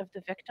families of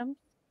the victims.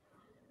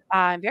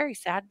 I'm very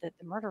sad that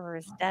the murderer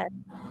is dead.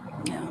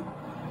 Yeah.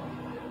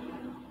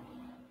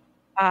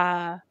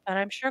 But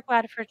I'm sure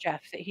glad for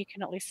Jeff that he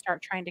can at least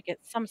start trying to get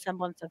some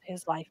semblance of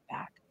his life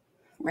back.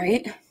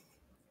 Right.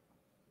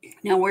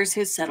 Now, where's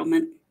his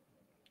settlement?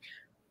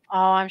 Oh,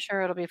 I'm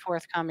sure it'll be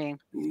forthcoming.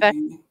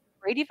 Mhm.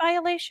 Brady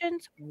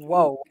violations? Oh,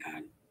 Whoa.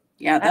 God.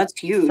 Yeah, that's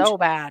huge. So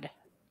bad.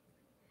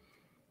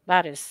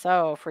 That is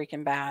so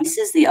freaking bad. This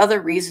is the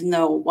other reason,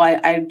 though,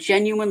 why I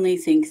genuinely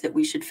think that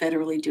we should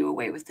federally do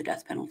away with the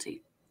death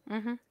penalty.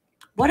 Mm-hmm.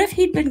 What if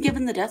he'd been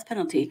given the death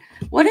penalty?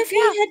 What if he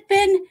had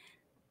been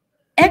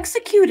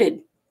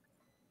executed?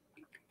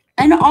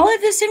 And all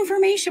of this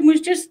information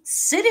was just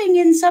sitting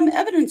in some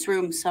evidence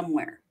room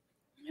somewhere.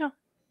 Yeah.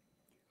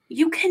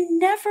 You can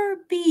never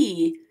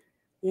be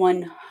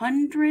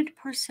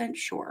 100%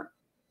 sure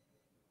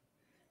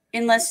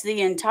unless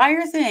the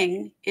entire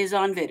thing is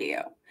on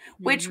video,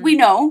 which we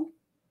know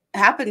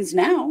happens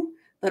now,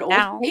 but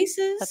old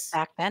cases. But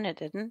back then it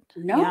didn't.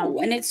 No,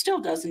 and it still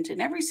doesn't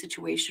in every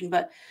situation.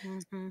 But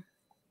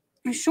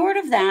Mm-hmm. short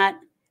of that,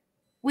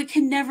 we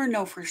can never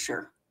know for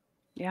sure.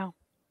 Yeah.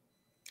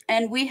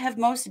 And we have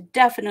most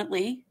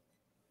definitely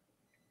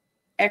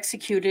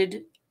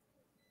executed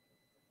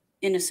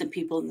innocent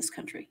people in this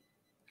country.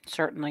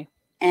 Certainly.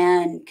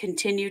 And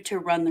continue to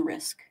run the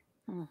risk.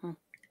 Mm-hmm.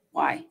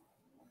 Why?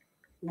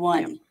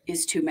 One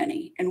is too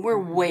many. And we're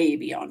way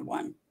beyond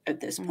one at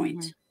this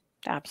point.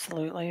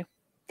 Absolutely.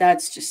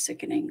 That's just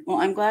sickening. Well,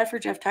 I'm glad for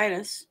Jeff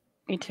Titus.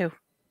 Me too.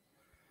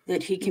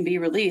 That he can be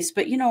released.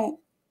 But, you know,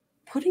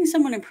 putting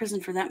someone in prison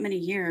for that many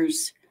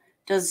years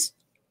does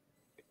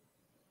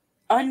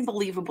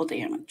unbelievable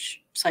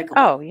damage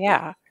psychologically. Oh,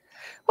 yeah.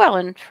 Well,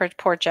 and for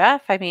poor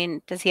Jeff, I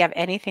mean, does he have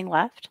anything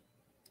left?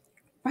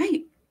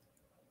 Right.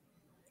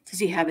 Does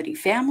he have any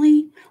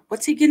family?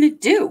 What's he going to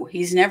do?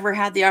 He's never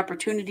had the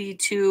opportunity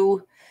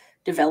to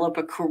develop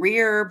a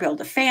career, build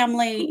a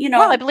family, you know.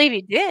 Well, I believe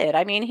he did.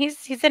 I mean,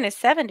 he's in his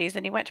 70s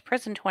and he went to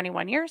prison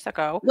 21 years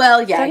ago.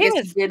 Well, yeah, so I he guess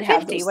was he did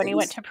have 50 those when he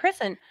went things. to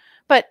prison.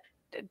 But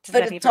does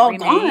that it's even all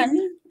remain?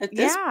 gone at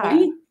this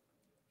point.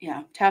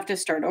 Yeah, to have to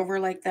start over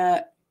like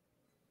that.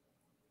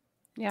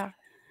 Yeah.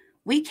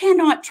 We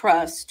cannot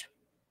trust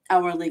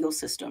our legal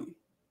system.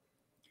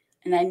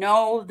 And I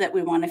know that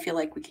we want to feel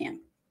like we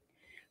can.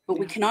 But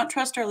we cannot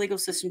trust our legal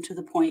system to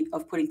the point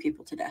of putting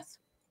people to death.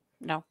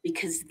 No.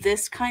 Because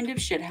this kind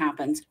of shit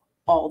happens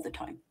all the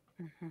time.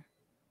 Mm-hmm.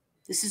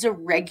 This is a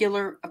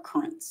regular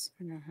occurrence.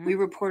 Mm-hmm. We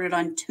reported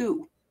on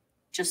 2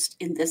 just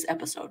in this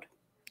episode.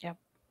 Yep.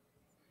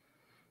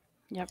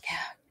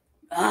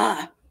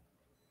 Yeah.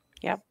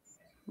 Yep.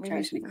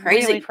 Drives me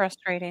crazy. Really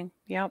frustrating.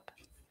 Yep.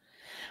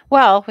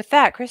 Well, with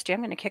that, Kristi,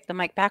 I'm going to kick the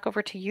mic back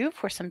over to you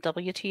for some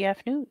WTF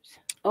news.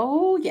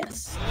 Oh,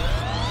 yes.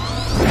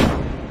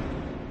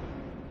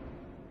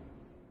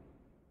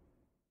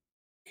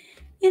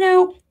 You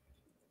know,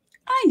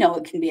 I know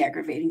it can be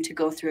aggravating to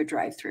go through a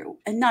drive-thru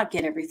and not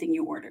get everything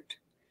you ordered.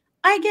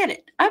 I get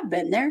it. I've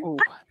been there. Ooh.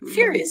 I'm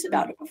furious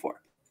about it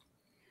before.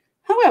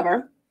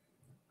 However,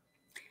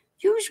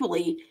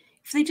 usually,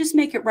 if they just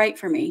make it right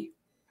for me,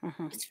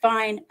 it's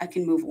fine. I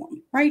can move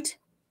on, right?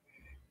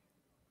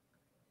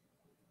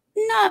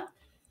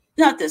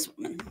 Not this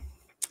woman.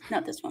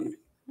 Not this woman.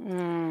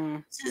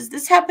 Mm.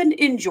 This happened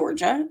in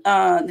Georgia.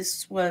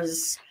 This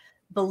was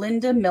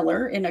Belinda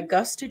Miller in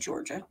Augusta,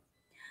 Georgia.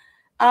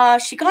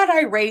 She got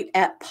irate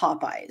at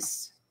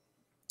Popeyes.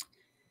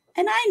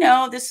 And I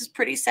know this is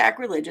pretty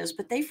sacrilegious,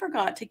 but they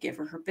forgot to give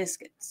her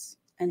biscuits.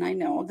 And I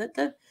know that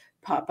the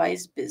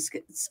Popeyes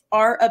biscuits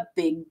are a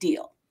big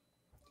deal.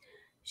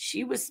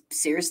 She was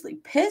seriously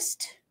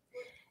pissed,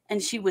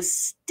 and she was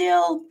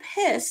still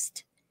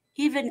pissed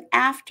even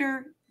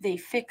after they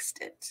fixed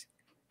it,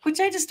 which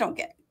I just don't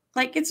get.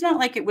 Like, it's not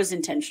like it was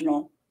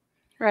intentional.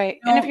 Right.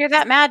 And if you're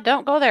that mad,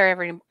 don't go there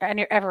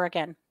ever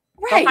again.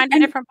 Go Right. find a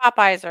different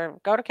Popeyes or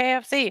go to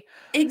KFC.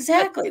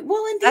 Exactly.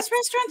 Well, and these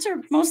restaurants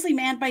are mostly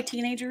manned by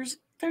teenagers.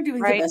 They're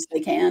doing the best they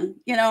can,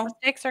 you know.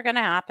 Mistakes are going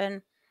to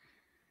happen.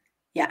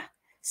 Yeah.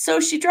 So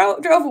she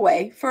drove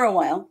away for a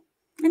while,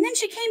 and then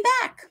she came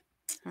back.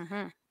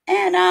 Mm-hmm.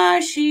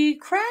 And she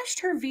crashed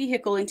her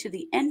vehicle into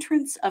the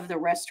entrance of the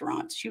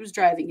restaurant. She was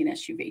driving an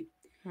SUV.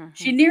 Mm-hmm.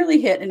 She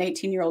nearly hit an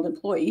 18-year-old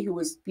employee who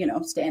was,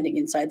 standing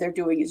inside there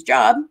doing his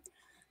job.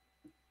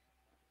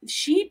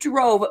 She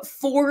drove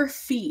 4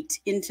 feet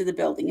into the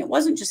building. It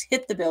wasn't just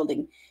hit the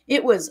building.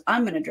 It was,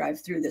 I'm going to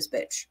drive through this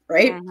bitch,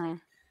 right? Mm-hmm.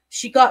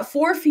 She got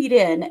 4 feet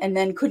in and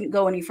then couldn't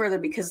go any further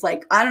because,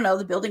 I don't know,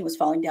 the building was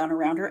falling down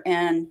around her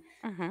and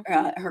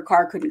her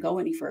car couldn't go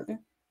any further.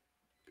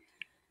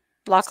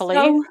 Luckily.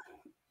 So,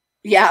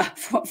 yeah,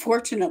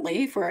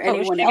 fortunately for anyone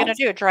else. What was she going to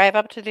do? Drive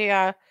up to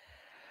the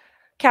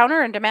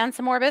counter and demand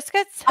some more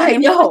biscuits? I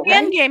know, what's the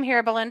end game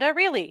here, Belinda?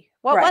 Really?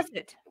 What was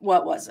it?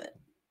 What was it?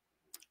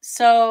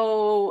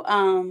 So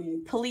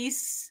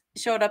police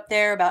showed up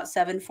there about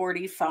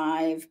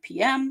 7:45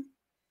 p.m.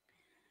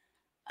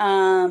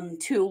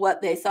 To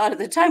what they thought at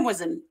the time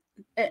was an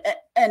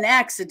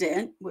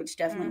accident, which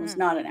definitely was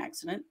not an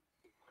accident.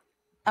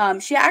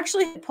 She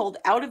actually had pulled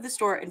out of the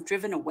store and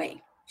driven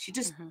away. She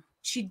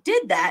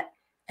did that,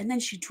 and then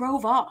she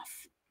drove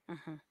off.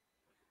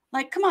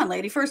 Come on,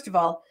 lady. First of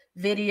all,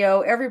 video,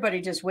 everybody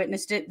just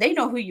witnessed it. They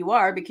know who you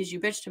are because you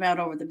bitched him out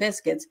over the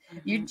biscuits.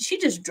 She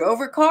just drove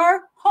her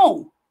car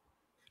home.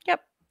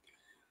 Yep.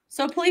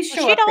 So police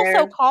show up there. She'd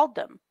also called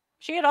them.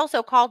 She had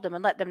also called them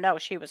and let them know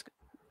she was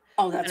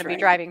going to be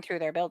driving through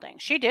their building.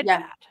 She did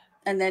that.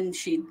 And then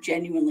she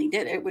genuinely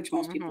did it, which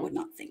most people would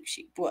not think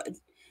she would.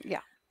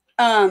 Yeah.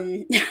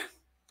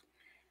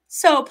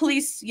 So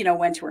police,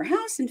 went to her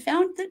house and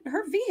found that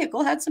her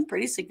vehicle had some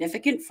pretty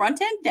significant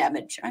front end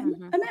damage, I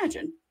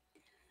imagine.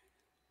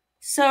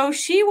 So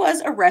she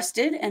was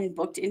arrested and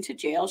booked into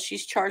jail.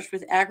 She's charged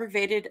with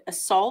aggravated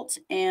assault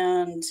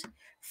and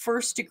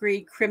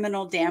first-degree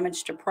criminal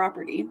damage to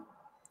property.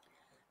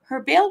 Her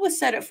bail was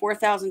set at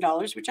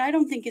 $4,000, which I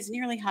don't think is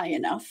nearly high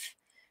enough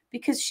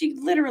because she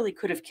literally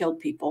could have killed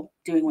people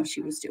doing what she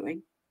was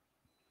doing.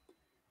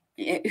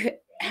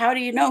 How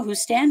do you know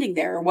who's standing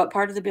there or what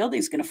part of the building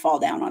is going to fall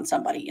down on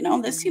somebody?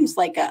 This seems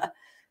like a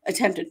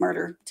attempted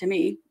murder to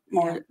me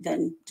more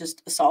than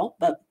just assault,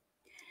 but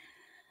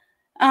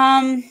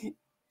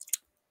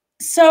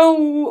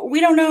so we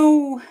don't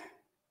know.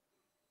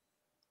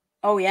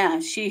 Oh yeah,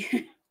 she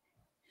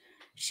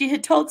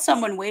had told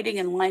someone waiting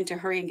in line to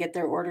hurry and get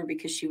their order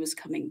because she was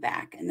coming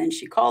back. And then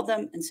she called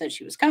them and said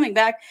she was coming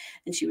back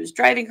and she was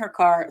driving her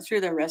car through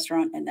their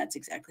restaurant. And that's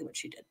exactly what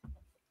she did.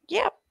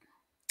 Yep.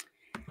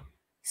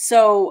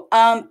 So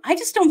I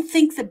just don't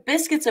think the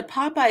biscuits at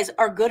Popeyes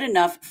are good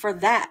enough for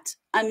that.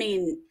 I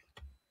mean,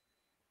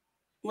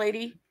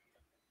 lady,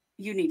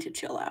 you need to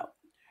chill out.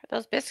 Are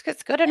those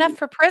biscuits good enough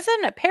for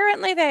prison?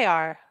 Apparently they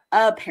are.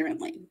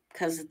 Apparently,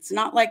 because it's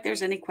not like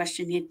there's any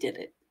question you did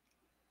it.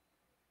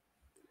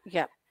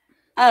 Yep.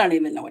 I don't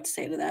even know what to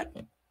say to that.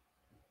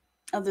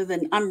 Other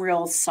than I'm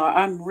real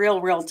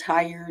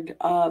tired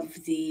of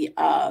the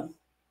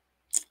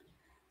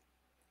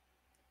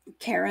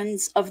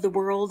Karens of the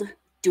world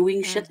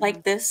doing shit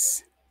like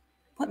this.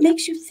 What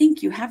makes you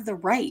think you have the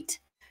right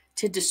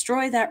to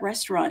destroy that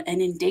restaurant and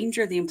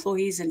endanger the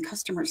employees and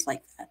customers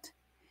like that?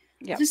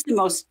 Yep. This is the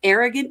most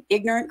arrogant,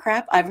 ignorant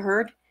crap I've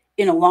heard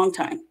in a long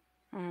time.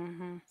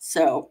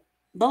 So,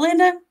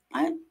 Belinda,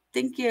 I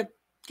think you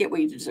get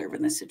what you deserve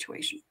in this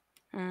situation.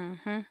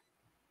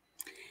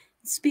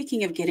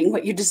 Speaking of getting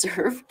what you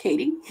deserve,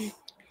 Katie, you've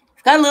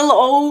got a little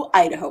old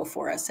Idaho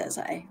for us, as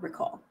I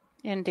recall.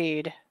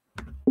 Indeed.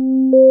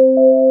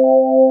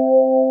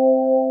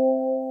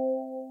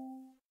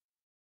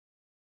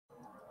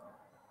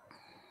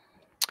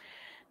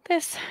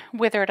 This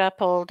withered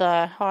up old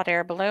hot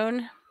air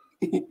balloon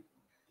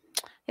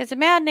is a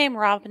man named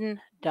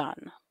Robin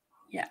Dunn.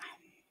 Yeah.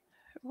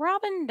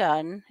 Robin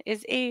Dunn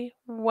is a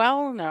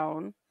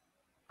well-known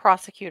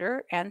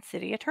prosecutor and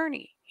city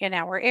attorney in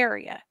our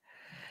area.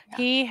 Yeah.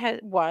 He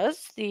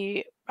was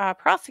the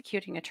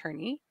prosecuting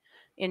attorney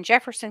in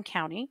Jefferson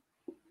County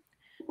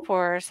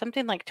for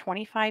something like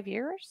 25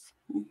 years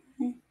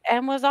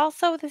and was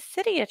also the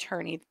city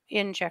attorney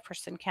in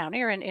Jefferson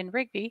County or in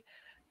Rigby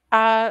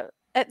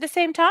at the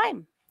same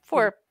time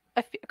for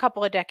a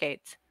couple of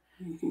decades.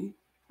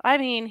 I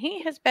mean,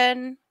 he has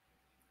been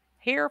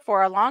here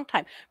for a long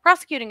time.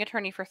 Prosecuting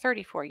attorney for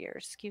 34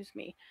 years, excuse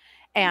me.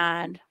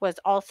 and was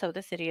also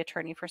the city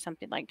attorney for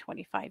something like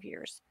 25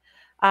 years.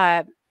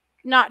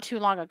 Not too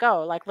long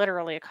ago, like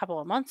literally a couple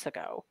of months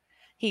ago,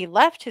 he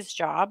left his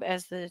job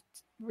as the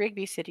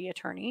Rigby city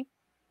attorney.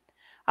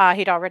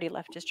 He'd already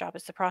left his job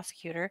as the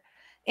prosecutor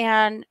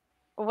and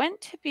went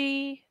to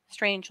be,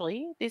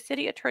 strangely, the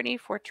city attorney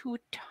for two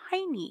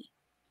tiny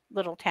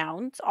little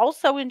towns,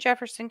 also in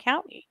Jefferson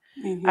County,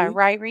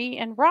 Ryrie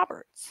and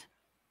Roberts.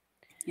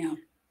 Yeah.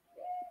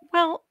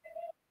 Well,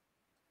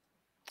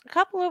 a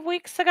couple of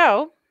weeks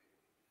ago,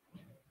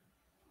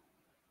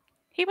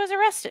 he was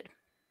arrested.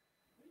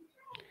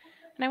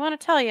 And I want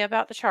to tell you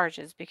about the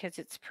charges because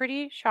it's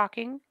pretty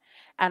shocking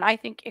and I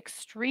think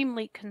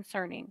extremely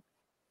concerning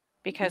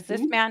because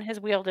this man has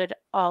wielded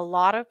a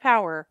lot of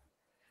power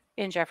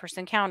in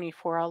Jefferson County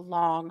for a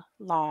long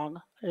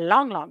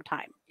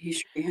time. He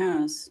sure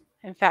has.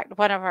 In fact,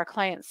 one of our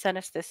clients sent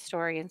us this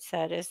story and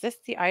said, "Is this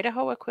the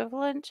Idaho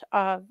equivalent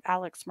of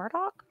Alex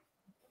Murdaugh?"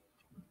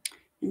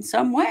 In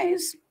some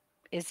ways.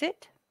 Is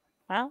it?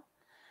 Well,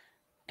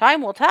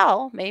 time will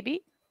tell,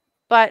 maybe.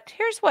 But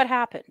here's what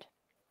happened.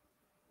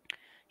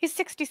 He's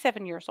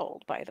 67 years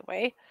old, by the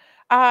way.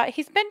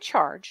 He's been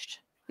charged,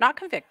 not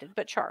convicted,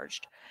 but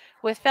charged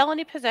with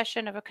felony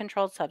possession of a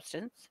controlled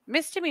substance,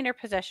 misdemeanor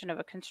possession of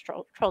a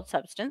controlled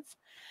substance,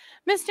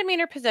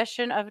 misdemeanor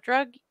possession of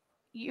drug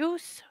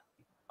use,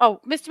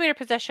 misdemeanor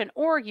possession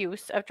or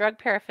use of drug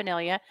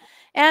paraphernalia,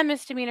 and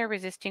misdemeanor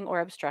resisting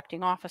or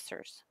obstructing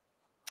officers.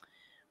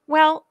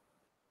 Well,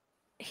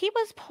 he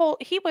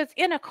was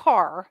in a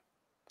car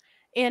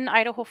in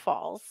Idaho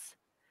Falls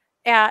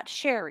at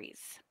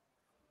Sherry's.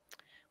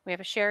 We have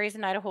a Sherry's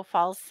in Idaho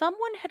Falls.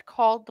 Someone had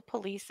called the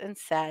police and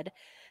said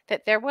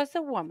that there was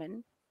a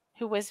woman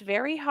who was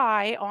very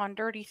high on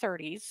dirty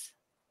 30s,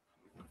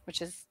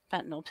 which is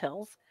fentanyl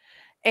pills,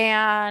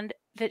 and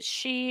that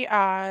she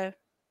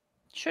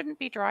shouldn't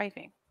be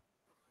driving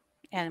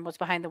and was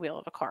behind the wheel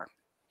of a car.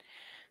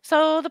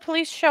 So the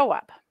police show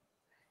up.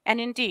 And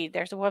indeed,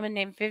 there's a woman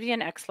named Vivian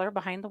Exler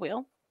behind the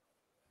wheel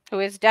who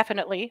is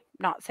definitely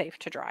not safe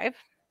to drive.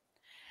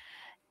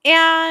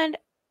 And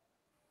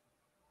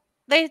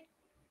they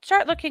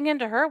start looking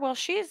into her. Well,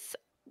 she's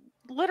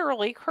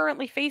literally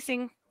currently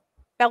facing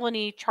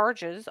felony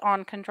charges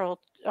on controlled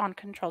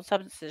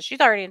substances. She's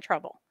already in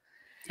trouble.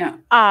 Yeah.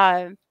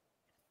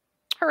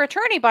 Her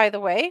attorney, by the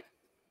way,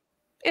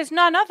 is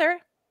none other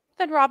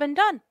than Robin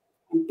Dunn.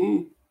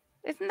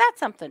 Isn't that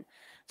something?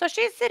 So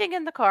she's sitting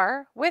in the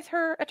car with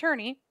her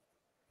attorney,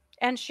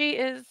 and she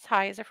is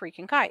high as a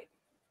freaking kite.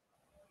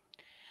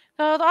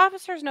 So the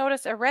officers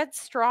notice a red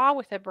straw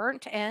with a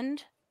burnt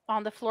end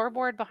on the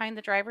floorboard behind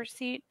the driver's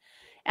seat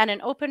and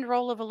an opened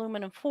roll of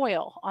aluminum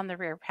foil on the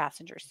rear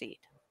passenger seat.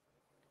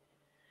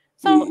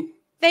 So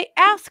they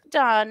asked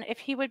Dunn if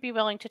he would be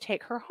willing to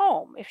take her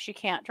home if she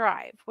can't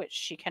drive, which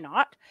she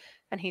cannot,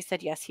 and he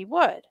said yes, he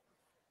would.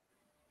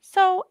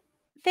 So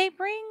they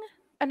bring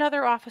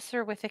another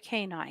officer with a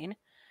canine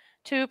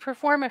to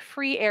perform a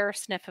free air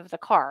sniff of the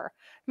car,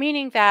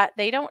 meaning that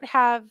they don't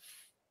have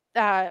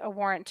a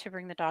warrant to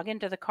bring the dog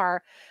into the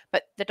car,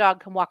 but the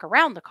dog can walk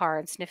around the car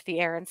and sniff the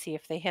air and see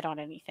if they hit on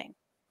anything.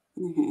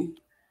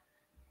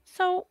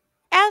 So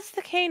as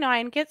the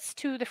canine gets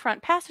to the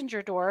front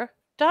passenger door,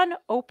 Dunn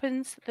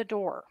opens the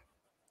door.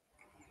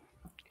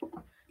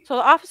 So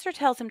the officer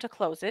tells him to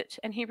close it,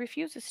 and he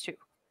refuses to.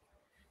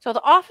 So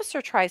the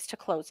officer tries to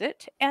close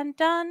it, and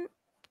Dunn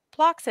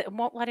blocks it and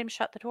won't let him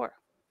shut the door.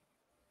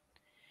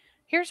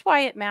 Here's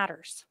why it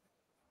matters.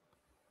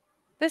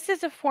 This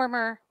is a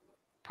former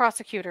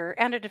prosecutor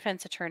and a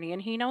defense attorney,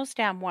 and he knows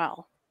damn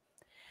well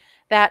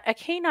that a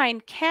canine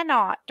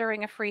cannot,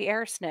 during a free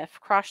air sniff,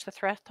 cross the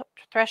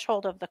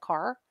threshold of the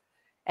car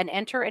and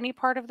enter any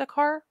part of the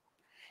car.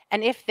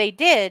 And if they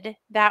did,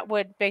 that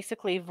would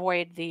basically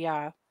void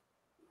the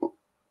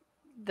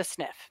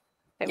sniff.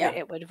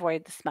 It would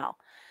void the smell.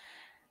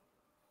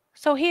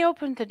 So he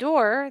opened the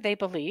door, they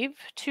believe,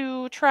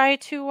 to try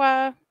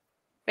to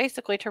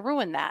basically to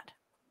ruin that.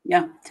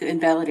 Yeah, to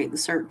invalidate the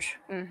search.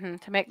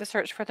 To make the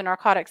search for the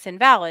narcotics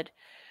invalid.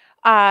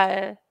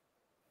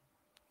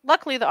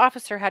 Luckily, the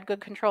officer had good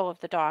control of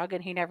the dog,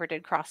 and he never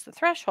did cross the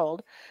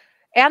threshold.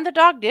 And the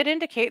dog did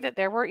indicate that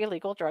there were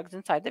illegal drugs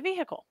inside the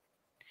vehicle.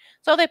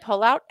 So they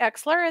pull out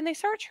Exler and they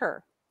search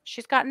her.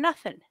 She's got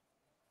nothing.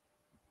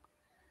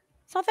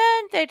 So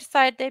then they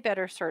decide they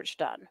better search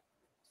Dunn.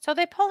 So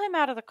they pull him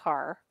out of the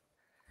car.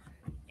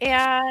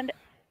 And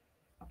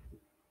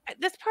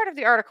this part of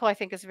the article, I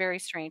think, is very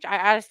strange.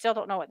 I still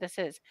don't know what this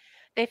is.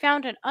 They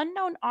found an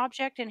unknown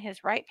object in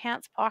his right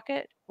pants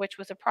pocket, which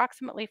was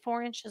approximately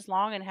 4 inches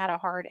long and had a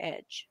hard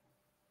edge.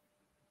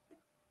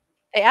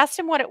 They asked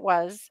him what it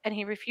was, and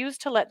he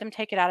refused to let them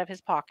take it out of his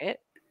pocket.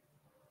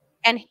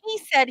 And he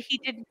said he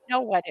didn't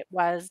know what it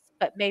was,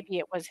 but maybe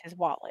it was his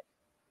wallet.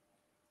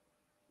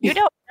 You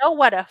don't know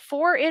what a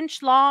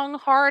 4-inch long,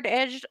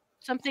 hard-edged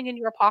something in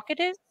your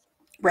pocket is?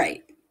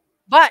 Right.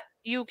 But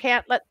you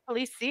can't let the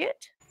police see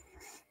it?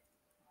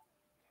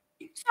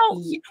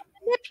 So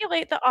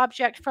manipulate the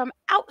object from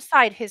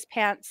outside his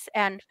pants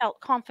and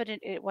felt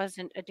confident it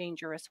wasn't a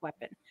dangerous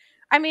weapon.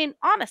 I mean,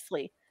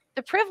 honestly,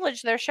 The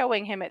privilege they're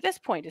showing him at this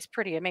point is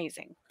pretty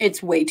amazing.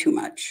 It's way too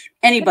much.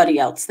 Anybody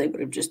else, they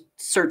would have just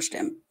searched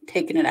him,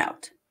 taken it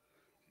out.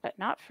 But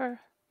not for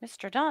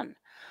Mr. Dunn.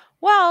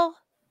 Well,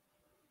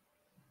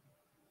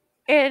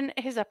 in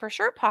his upper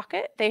shirt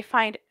pocket, they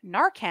find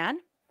Narcan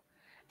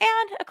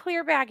and a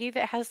clear baggie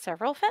that has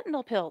several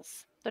fentanyl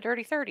pills, the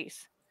dirty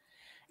 30s,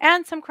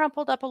 and some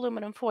crumpled up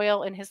aluminum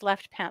foil in his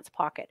left pants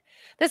pocket.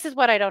 This is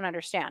what I don't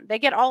understand. They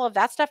get all of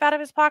that stuff out of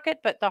his pocket,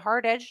 but the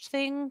hard edged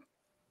thing,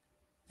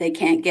 They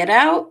can't get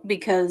out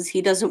because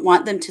he doesn't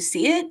want them to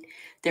see it.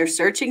 They're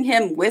searching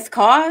him with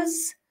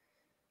cause.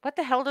 what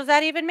the hell does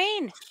that even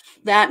mean?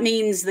 That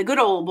means the good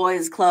old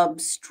boys club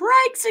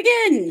strikes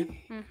again.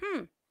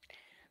 Mm-hmm.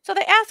 So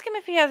they ask him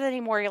if he has any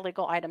more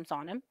illegal items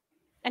on him,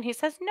 and he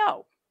says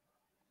no.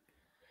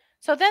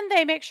 So then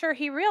they make sure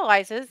he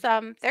realizes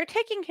they're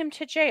taking him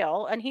to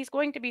jail and he's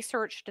going to be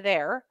searched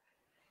there.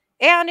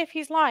 And if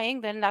he's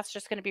lying, then that's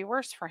just going to be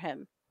worse for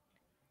him.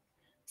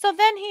 So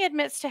then he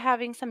admits to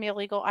having some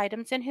illegal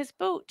items in his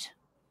boot.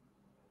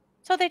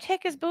 So they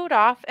take his boot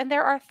off, and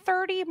there are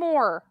 30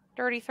 more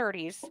dirty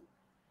 30s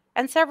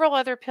and several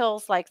other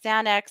pills like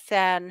Xanax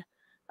and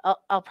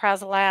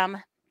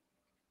alprazolam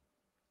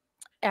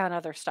and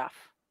other stuff.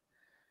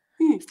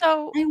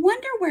 So I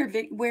wonder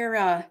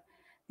where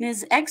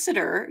Ms.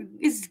 Exeter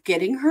is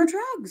getting her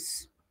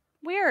drugs.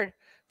 weird.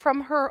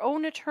 From her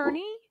own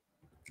attorney?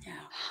 Yeah.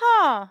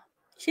 Huh.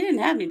 She didn't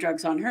have any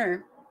drugs on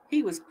her.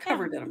 He was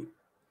covered in them.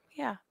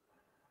 Yeah.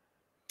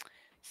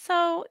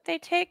 So they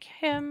take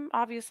him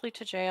obviously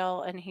to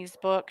jail, and he's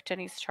booked and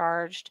he's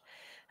charged,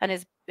 and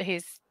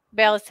his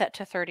bail is set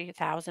to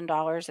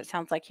 $30,000. It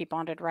sounds like he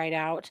bonded right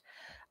out.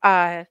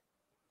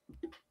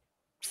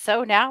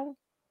 So now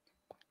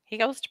he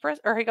goes to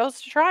prison, or he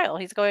goes to trial.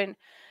 He's going.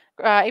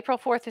 April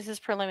 4th is his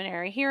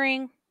preliminary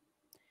hearing.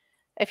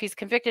 If he's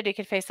convicted, he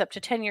could face up to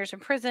 10 years in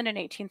prison and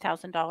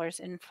 $18,000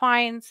 in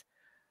fines.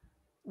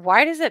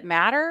 Why does it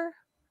matter?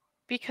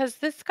 Because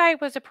this guy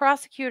was a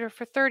prosecutor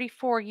for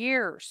 34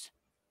 years.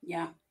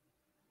 Yeah.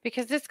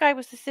 Because this guy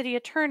was the city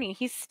attorney.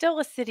 He's still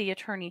a city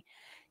attorney.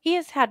 He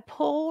has had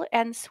pull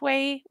and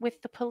sway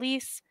with the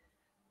police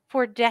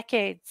for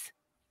decades.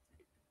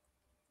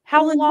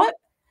 How long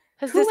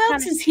has this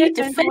kind of shit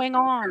been going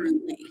on?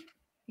 Currently?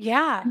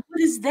 Yeah. And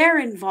what is their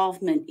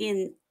involvement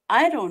in,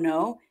 I don't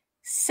know,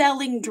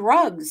 selling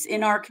drugs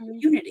in our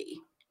community?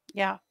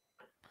 Yeah.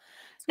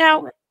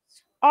 Now,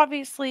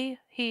 obviously,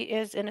 he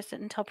is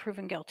innocent until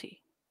proven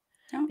guilty.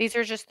 No. These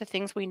are just the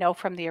things we know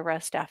from the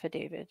arrest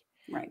affidavit.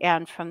 Right.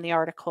 And from the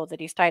article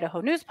that East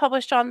Idaho News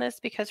published on this,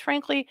 because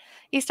frankly,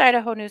 East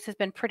Idaho News has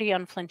been pretty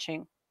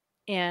unflinching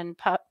in,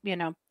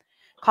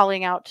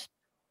 calling out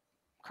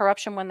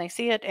corruption when they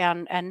see it,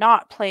 and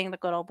not playing the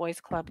good old boys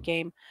club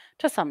game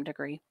to some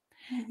degree.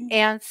 Mm-hmm.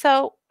 And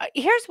so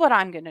here's what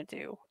I'm going to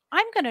do.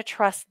 I'm going to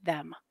trust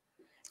them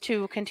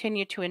to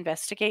continue to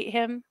investigate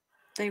him.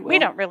 They will. We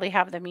don't really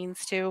have the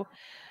means to.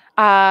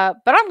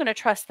 But I'm going to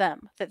trust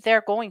them that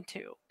they're going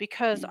to,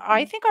 because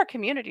I think our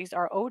communities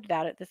are owed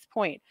that at this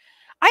point.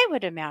 I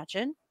would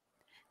imagine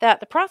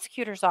that the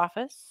prosecutor's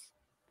office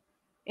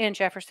in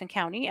Jefferson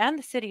County and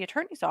the city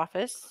attorney's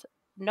office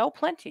know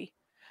plenty.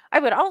 I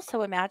would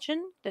also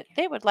imagine that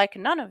they would like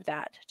none of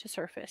that to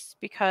surface,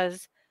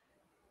 because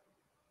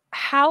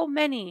how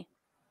many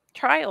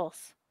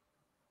trials,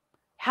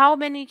 how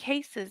many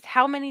cases,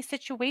 how many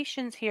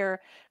situations here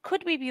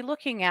could we be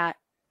looking at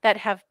that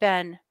have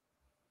been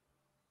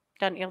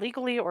done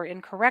illegally or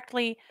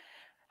incorrectly?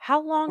 How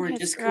long or has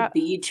just could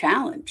be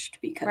challenged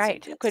because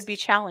right of this. could be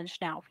challenged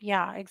now?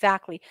 Yeah,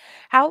 exactly.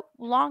 How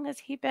long has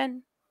he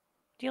been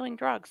dealing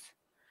drugs?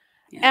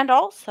 Yeah. And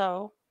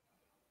also,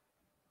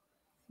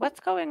 what's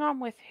going on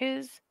with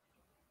his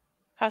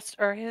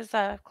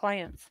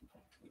clients?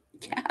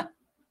 Yeah.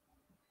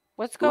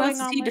 What's Who going else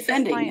is on he with his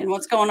defending, and clients?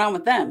 what's going on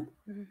with them?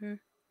 Mm-hmm.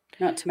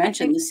 Not to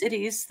mention the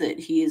cities that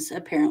he is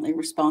apparently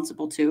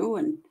responsible to.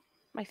 And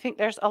I think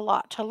there's a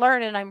lot to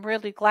learn, and I'm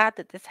really glad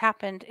that this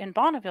happened in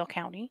Bonneville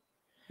County,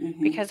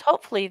 because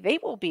hopefully they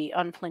will be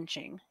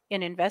unflinching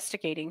in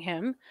investigating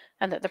him,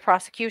 and that the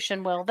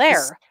prosecution will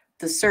there.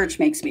 The search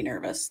makes me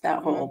nervous.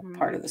 That whole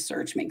part of the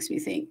search makes me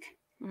think.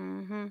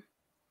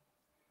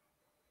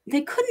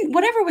 They couldn't,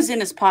 whatever was in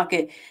his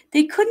pocket,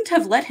 they couldn't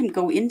have let him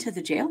go into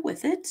the jail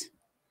with it.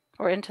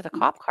 Or into the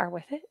cop car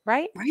with it,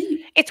 right? Right.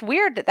 It's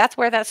weird that that's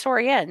where that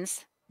story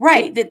ends.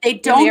 Right, that they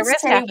don't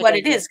say what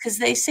it is, because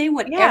they say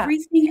what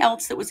everything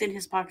else that was in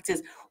his pockets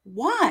is.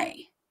 Why?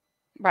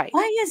 Right.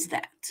 Why is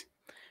that?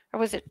 Or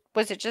was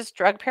it just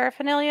drug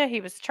paraphernalia? He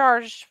was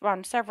charged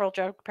on several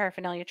drug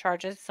paraphernalia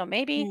charges, so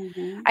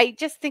maybe. I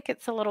just think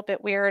it's a little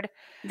bit weird.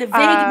 The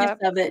vagueness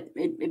of it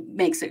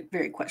makes it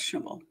very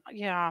questionable.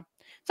 Yeah.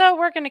 So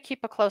we're going to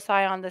keep a close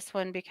eye on this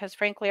one, because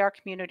frankly, our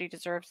community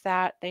deserves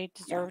that. They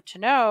deserve to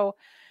know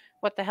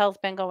what the hell's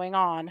been going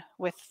on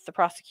with the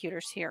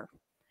prosecutors here.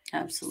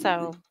 Absolutely.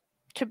 So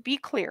to be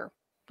clear,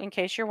 in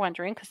case you're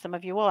wondering, because some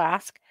of you will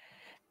ask,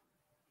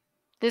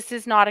 this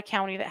is not a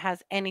county that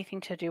has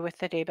anything to do with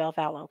the Daybell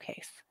Vallow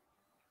case.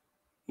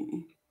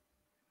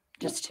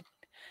 Just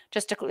to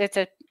Just it's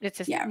a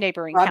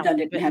neighboring Rob county, Dunn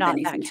didn't but have not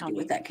anything that to county. do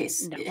with that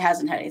case. No. It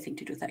hasn't had anything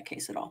to do with that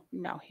case at all.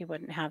 No, he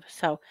wouldn't have.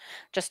 So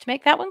just to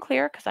make that one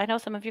clear, because I know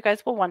some of you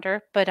guys will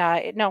wonder, but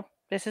no,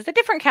 this is a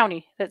different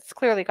county that's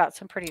clearly got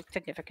some pretty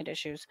significant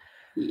issues.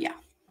 Yeah.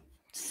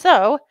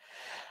 So,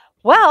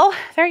 well,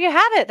 there you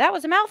have it. That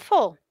was a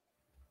mouthful.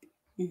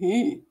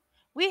 Mm-hmm.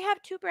 We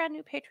have 2 brand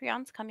new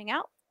Patreons coming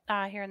out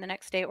here in the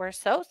next day or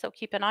so. So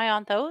keep an eye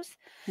on those.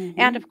 Mm-hmm.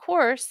 And of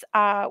course,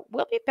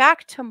 we'll be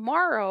back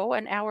tomorrow,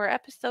 and our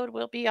episode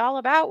will be all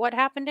about what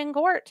happened in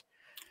court.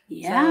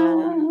 Yeah.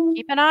 So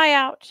keep an eye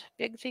out.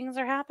 Big things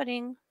are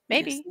happening.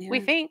 Maybe. Yes, we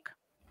think.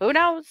 Who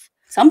knows?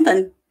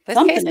 Something. This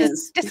Something case is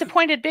has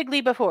disappointed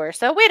bigly before,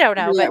 so we don't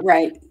know. Yeah, but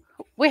right.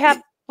 we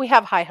have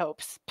high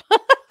hopes.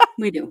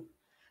 We do.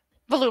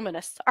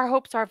 Voluminous. Our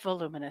hopes are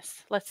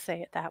voluminous. Let's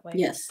say it that way.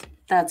 Yes,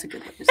 that's a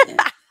good way to say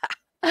it.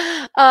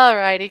 All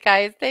righty,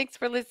 guys. Thanks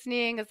for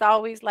listening. As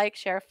always, like,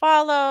 share,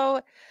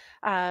 follow.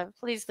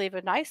 Please leave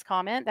a nice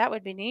comment. That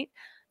would be neat.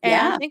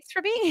 And thanks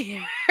for being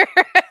here.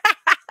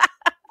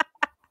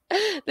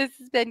 This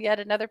has been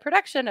yet another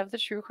production of the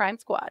True Crime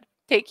Squad.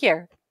 Take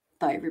care.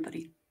 Bye,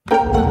 everybody.